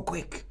 so go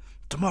quick.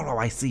 Tomorrow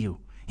I see you.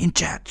 In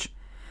church.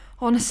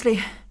 Honestly,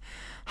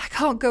 I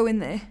can't go in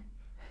there.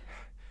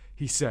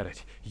 He said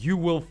it. You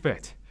will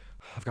fit.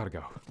 I've got to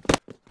go.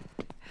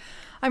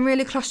 I'm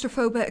really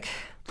claustrophobic.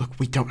 Look,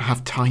 we don't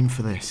have time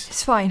for this.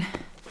 It's fine.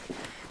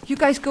 You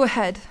guys go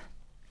ahead.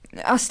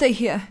 I'll stay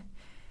here.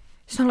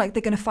 It's not like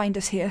they're going to find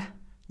us here.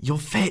 You'll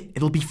fit.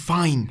 It'll be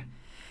fine.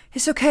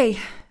 It's okay.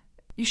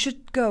 You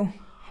should go.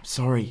 I'm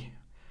sorry.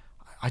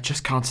 I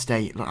just can't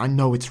stay. I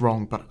know it's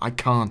wrong, but I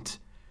can't.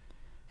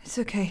 It's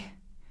okay.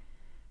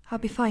 I'll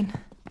be fine.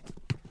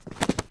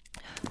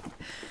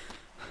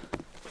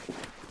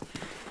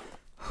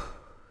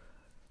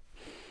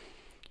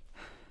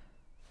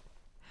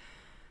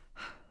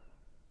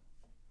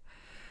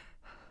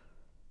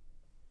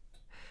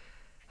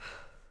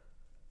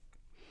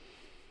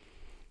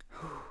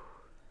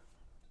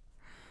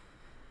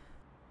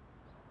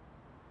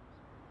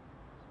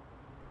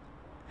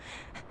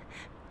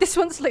 This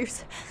one's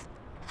loose.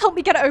 Help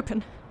me get it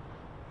open.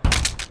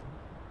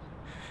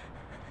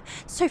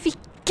 Sophie,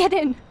 get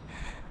in.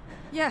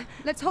 Yeah,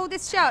 let's hold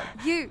this shut.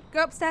 You,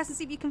 go upstairs and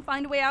see if you can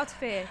find a way out of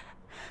here.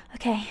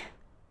 Okay.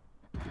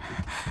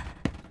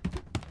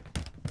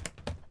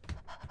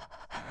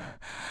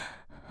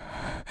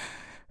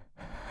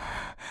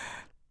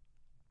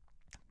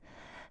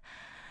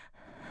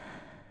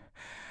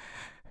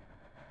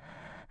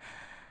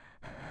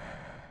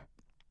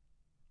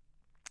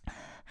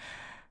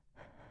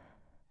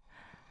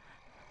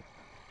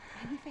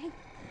 Anything?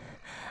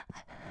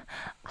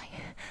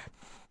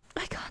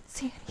 I can't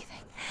see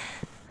anything.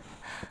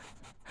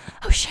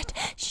 Oh shit!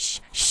 Shh!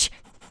 Shh!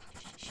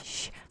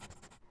 Shh!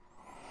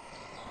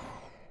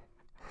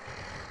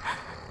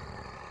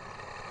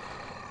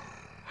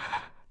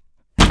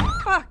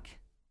 Fuck!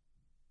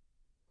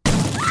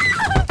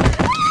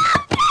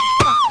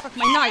 Fuck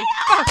my knife!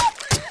 Fuck!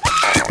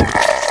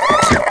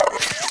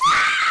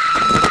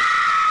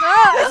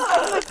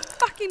 My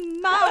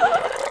fucking mouth!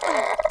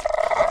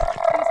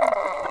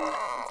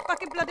 There's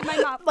fucking blood in my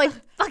mouth. My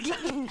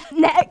fucking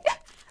neck!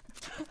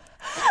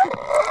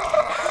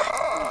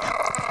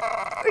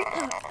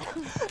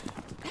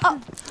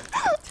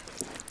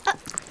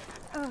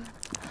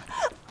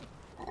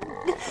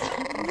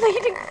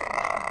 Bleeding.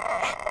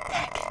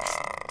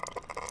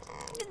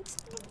 It's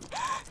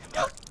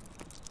not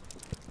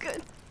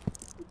good.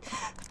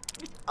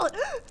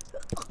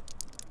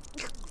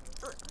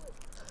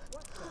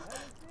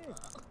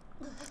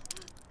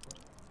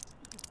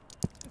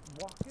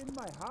 Walk in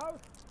my house?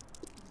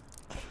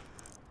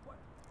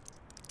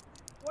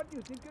 What do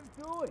you think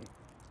you're doing?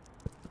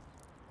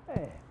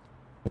 Hey,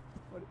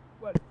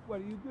 what are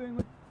you doing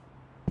with?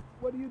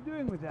 What are you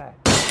doing with that?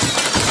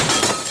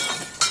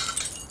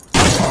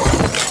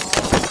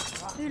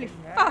 Holy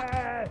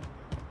fuck!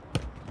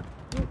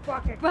 You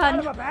fucking Run! son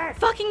of a bitch!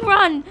 Fucking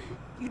run!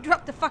 You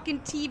dropped the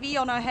fucking TV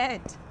on her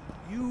head.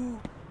 You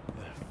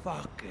the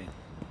fucking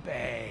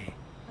bay.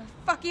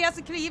 Fuck, he has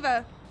a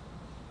cleaver.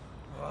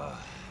 Oh.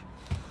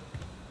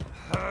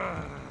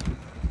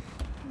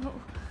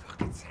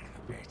 Fucking son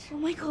of a bitch. Oh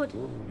my god.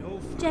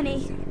 You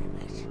Jenny. son of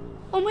a bitch.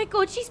 Oh my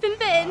god, she's been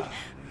bitten.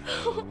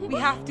 We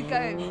have to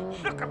go.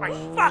 Look at my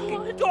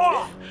fucking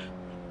door!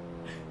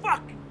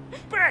 Fucking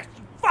bitch!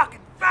 You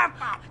fucking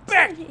vampire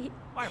bitch! Jenny.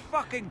 My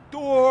fucking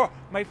door,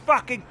 my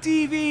fucking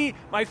TV,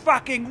 my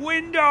fucking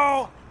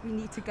window! We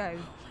need to go.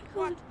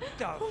 What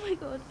the Oh my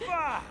god.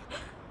 fuck?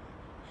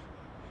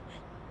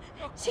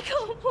 She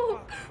can't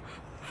walk.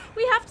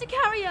 We have to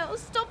carry her or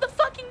stop the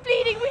fucking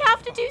bleeding. We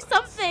have to do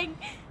something.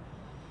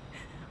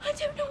 I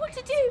don't know what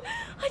to do.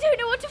 I don't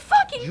know what to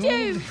fucking You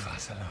do. leave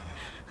us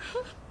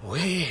alone.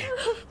 We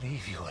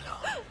leave you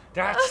alone.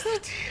 That's the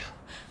deal.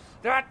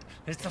 That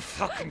is the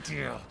fucking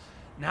deal.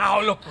 Now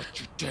look what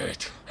you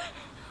did.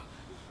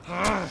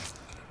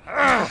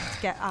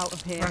 Get out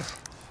of here.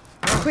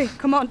 Quick,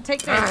 come on,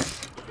 take this.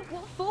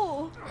 What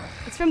for?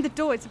 It's from the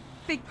door. It's a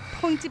big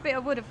pointy bit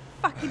of wood, a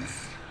fucking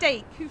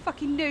stake. Who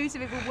fucking knows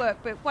if it will work,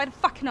 but why the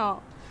fuck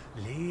not?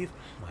 Leave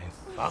my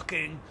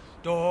fucking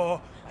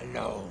door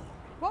alone.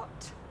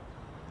 What?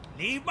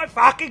 Leave my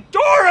fucking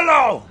door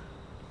alone!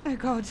 Oh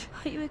god.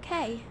 Are you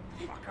okay?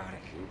 Fuck out of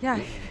here. Yeah.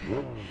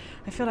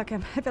 I feel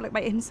like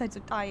my insides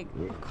are dying.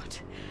 Oh god.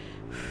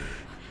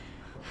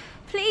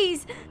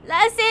 Please,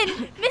 let us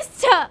in,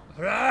 mister.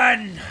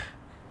 Run!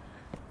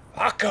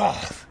 Fuck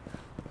off!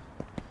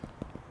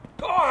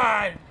 Go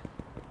on!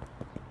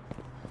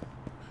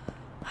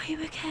 Are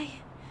you okay?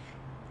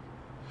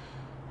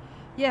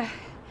 Yeah.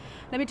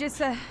 Let me just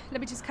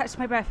catch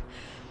my breath.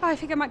 Oh, I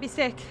think I might be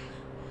sick.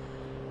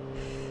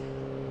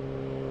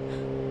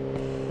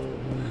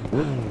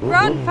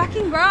 Run!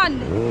 Fucking run!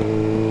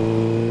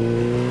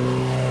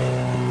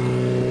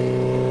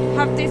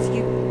 Have this,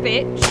 you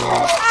bitch.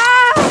 Ah!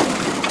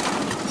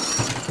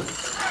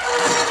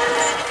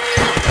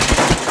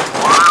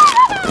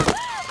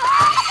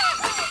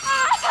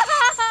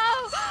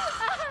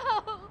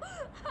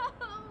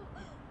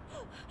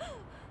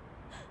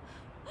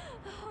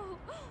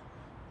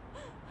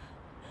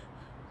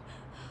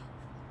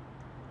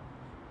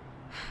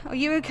 Are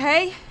you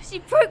okay? She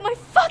broke my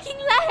fucking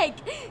leg.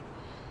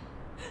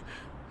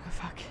 Oh,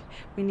 fuck.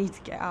 We need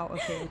to get out of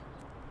here.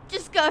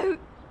 Just go.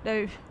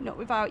 No, not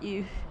without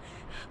you.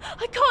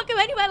 I can't go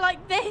anywhere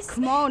like this.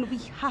 Come on, we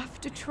have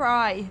to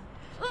try.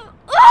 Oh!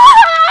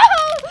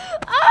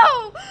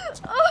 Oh!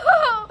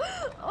 Oh!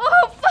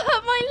 Oh!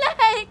 Fuck my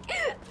leg!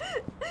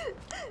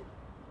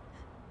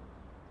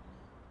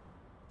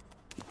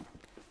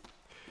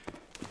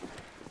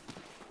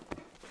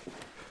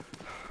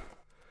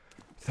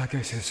 That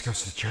guy says this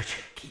goes to the church.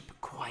 Keep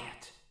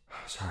quiet.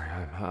 Sorry,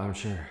 I'm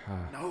sure.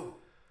 No,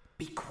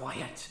 be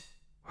quiet.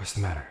 What's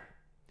the matter?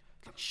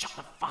 Look, shut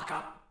the fuck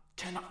up.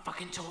 Turn that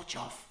fucking torch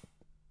off.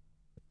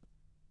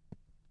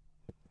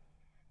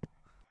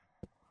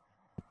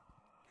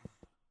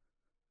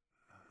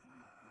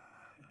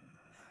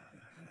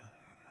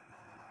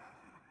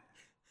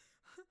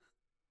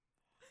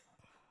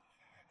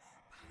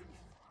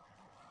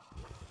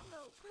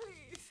 No,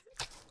 please.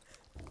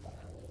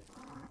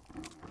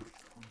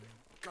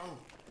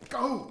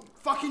 Go!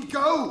 Fucking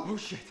go! Oh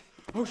shit!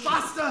 Oh shit!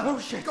 Faster! Oh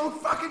shit! Go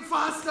fucking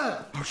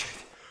faster! Oh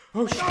shit!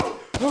 Oh shit! No!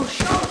 Oh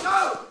shit! No!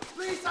 No!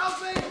 Please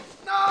help me!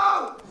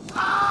 No!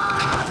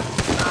 Ah!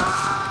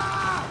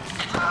 Ah!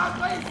 Ah!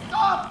 Please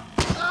stop!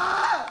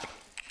 Ah!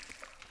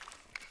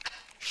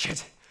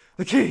 Shit!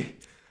 The key!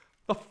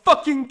 The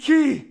fucking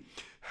key!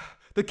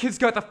 The kid's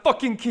got the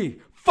fucking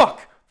key!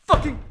 Fuck!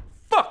 Fucking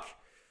fuck!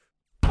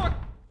 Fuck!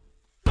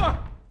 Fuck!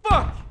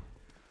 Fuck!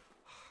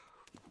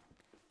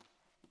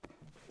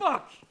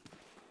 Fuck!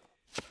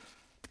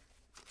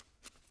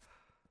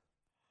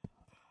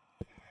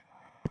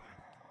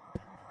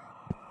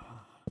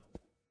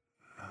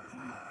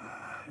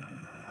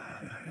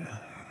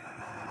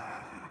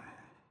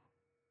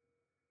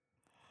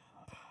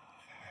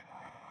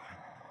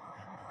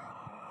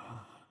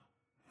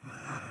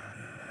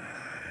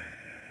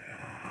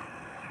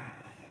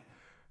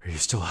 Are you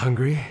still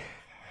hungry?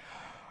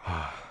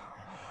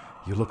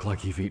 You look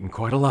like you've eaten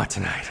quite a lot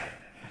tonight.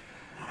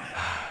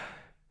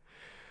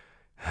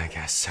 I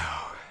guess so.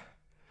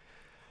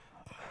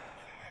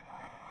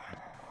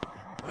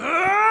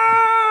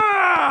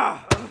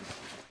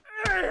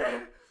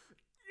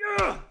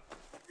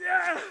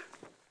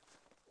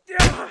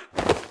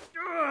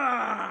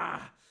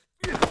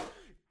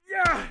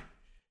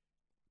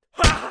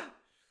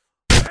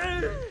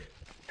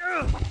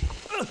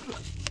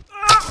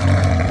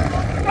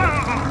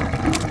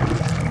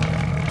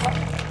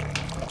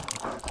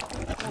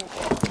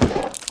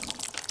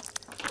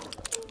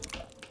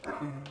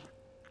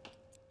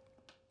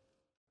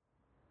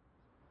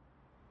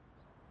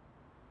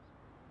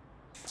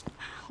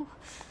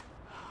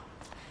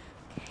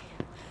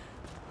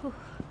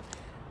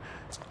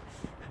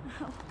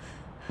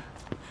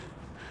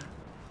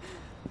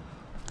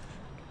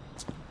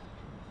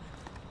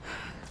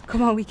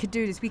 Come on, we could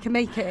do this. We can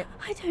make it.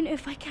 I don't know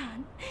if I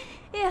can.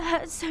 It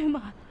hurts so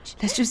much.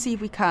 Let's just see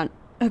if we can.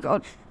 Oh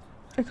God.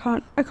 I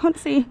can't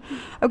see.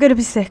 I'm gonna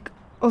be sick.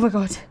 Oh my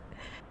God.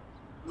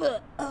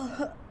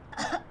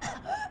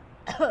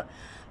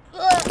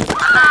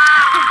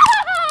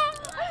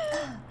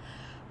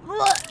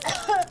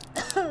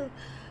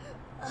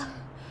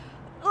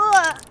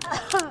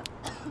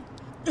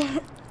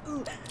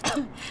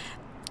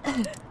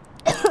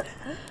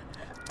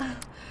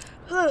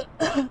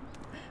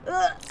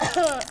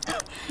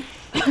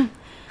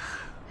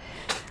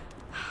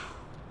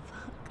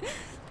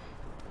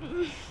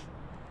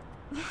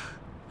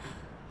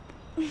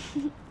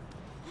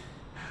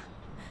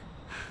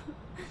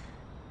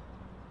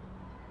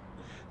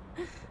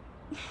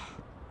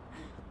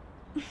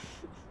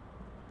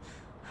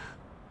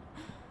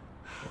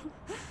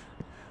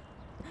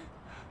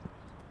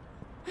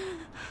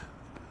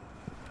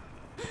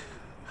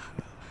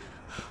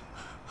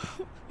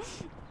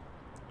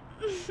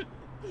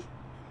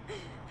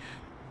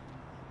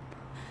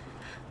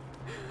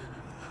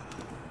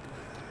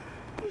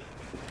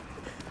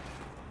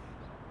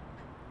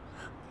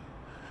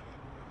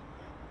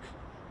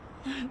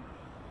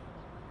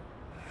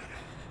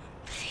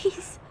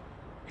 Please.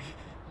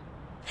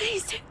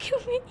 Please don't kill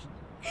me.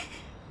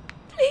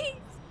 Please.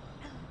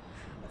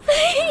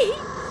 Please.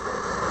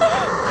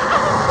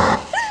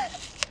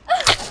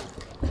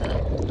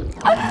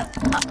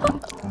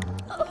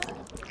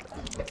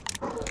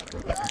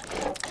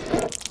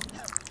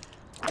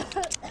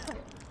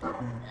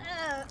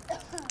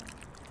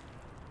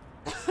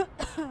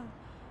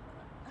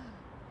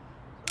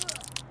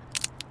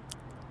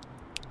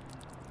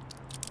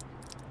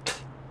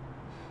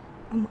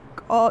 Oh my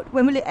God,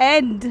 when will it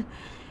end?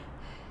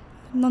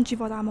 Non ci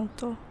vorrà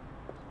molto.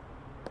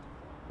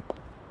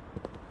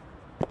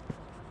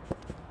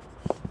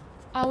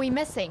 Are we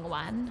missing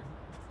one?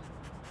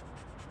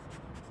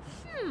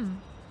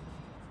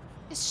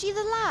 Is she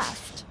the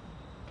last?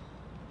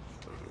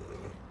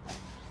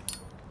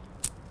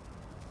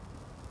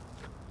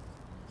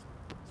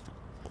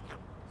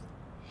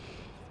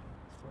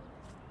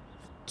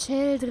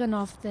 Children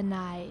of the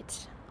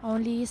night,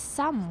 only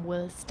some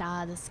will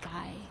star the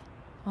sky.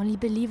 Only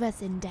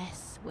believers in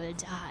death will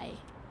die.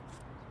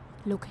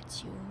 Look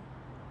at you.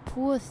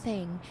 Poor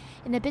thing,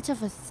 in a bit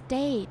of a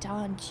state,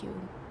 aren't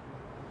you?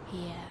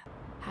 Here,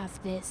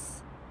 have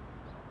this.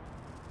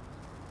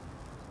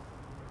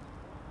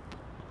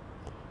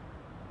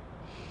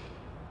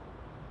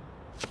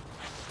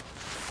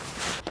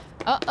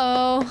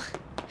 Uh-oh.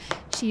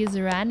 She's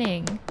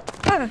running.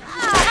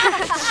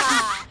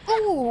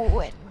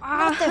 Ooh,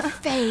 not the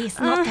face,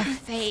 not the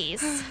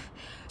face.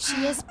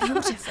 She is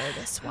beautiful,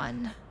 this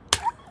one.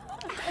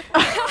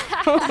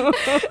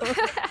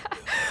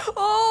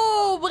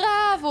 Oh,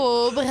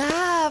 bravo,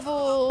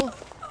 bravo.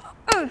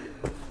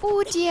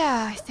 Oh dear,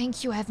 I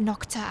think you have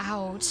knocked her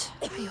out.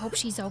 I hope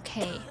she's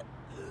okay.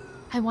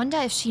 I wonder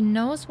if she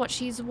knows what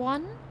she's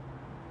won?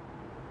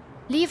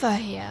 Leave her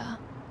here.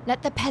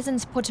 Let the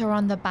peasants put her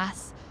on the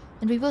bus,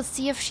 and we will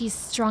see if she's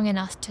strong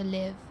enough to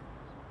live.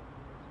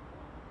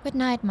 Good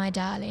night, my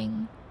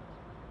darling.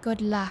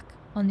 Good luck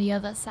on the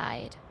other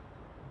side.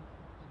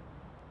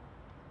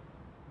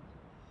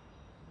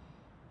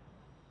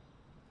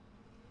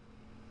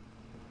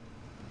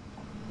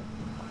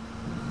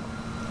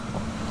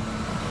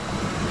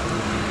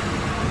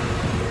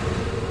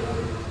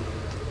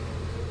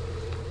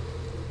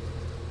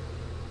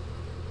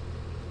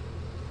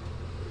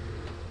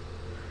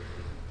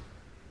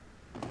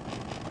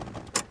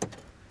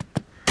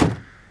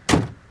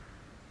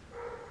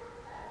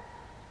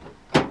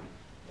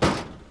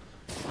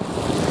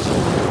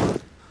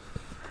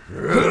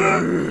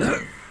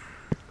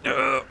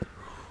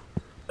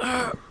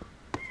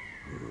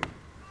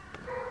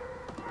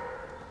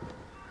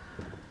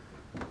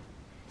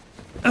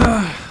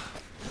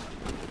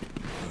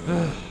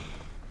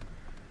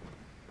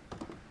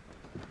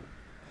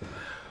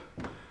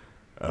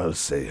 I'll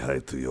say hi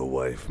to your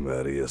wife,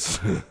 Marius.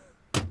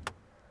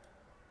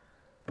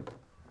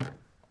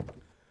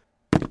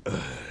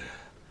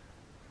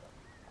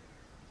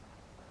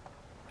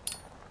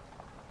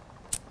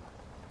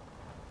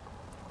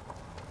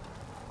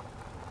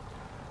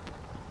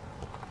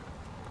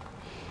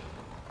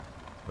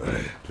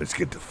 Alright, let's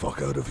get the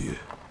fuck out of here.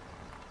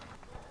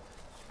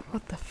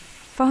 What the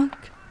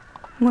fuck?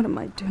 What am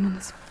I doing on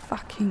this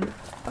fucking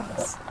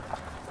bus?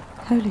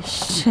 Holy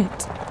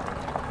shit.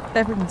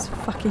 Everyone's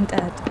fucking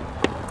dead.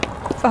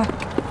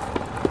 Fuck.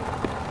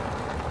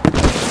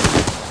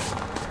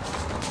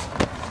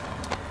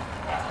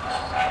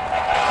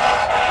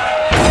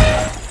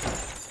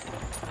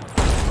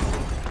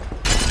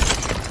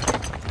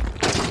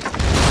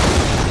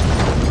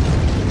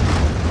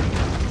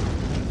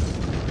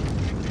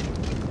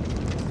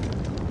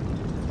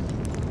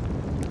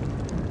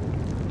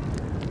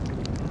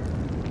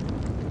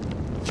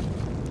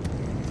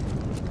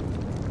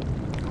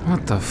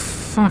 What the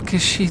fuck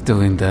is she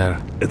doing there?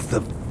 It's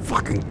the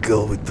fucking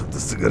girl we took the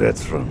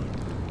cigarettes from.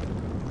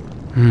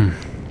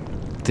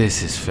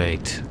 This is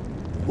fate.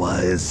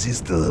 Why is she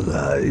still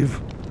alive?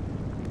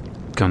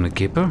 Gonna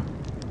keep her?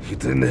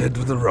 Hit her in the head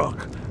with a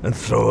rock and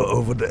throw her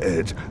over the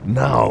edge.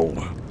 Now!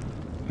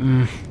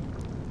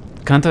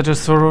 Can't I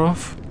just throw her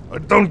off? I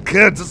don't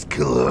care, just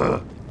kill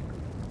her!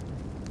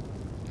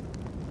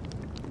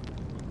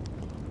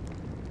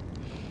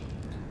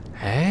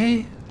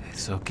 Hey,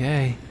 it's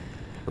okay.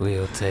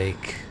 We'll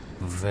take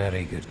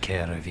very good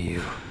care of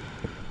you.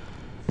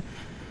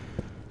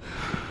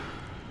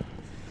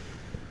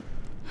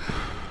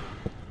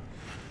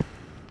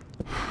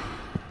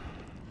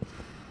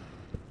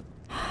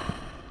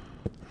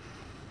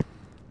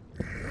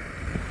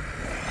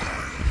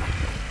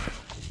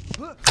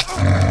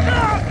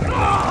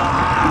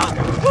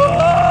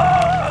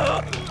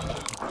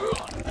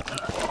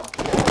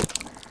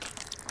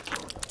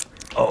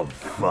 Oh,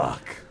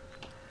 fuck.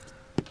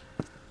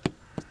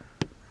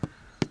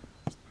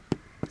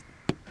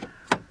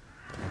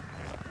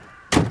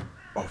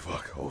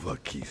 Oh,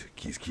 fuck, keys,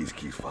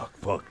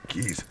 fuck,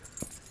 keys.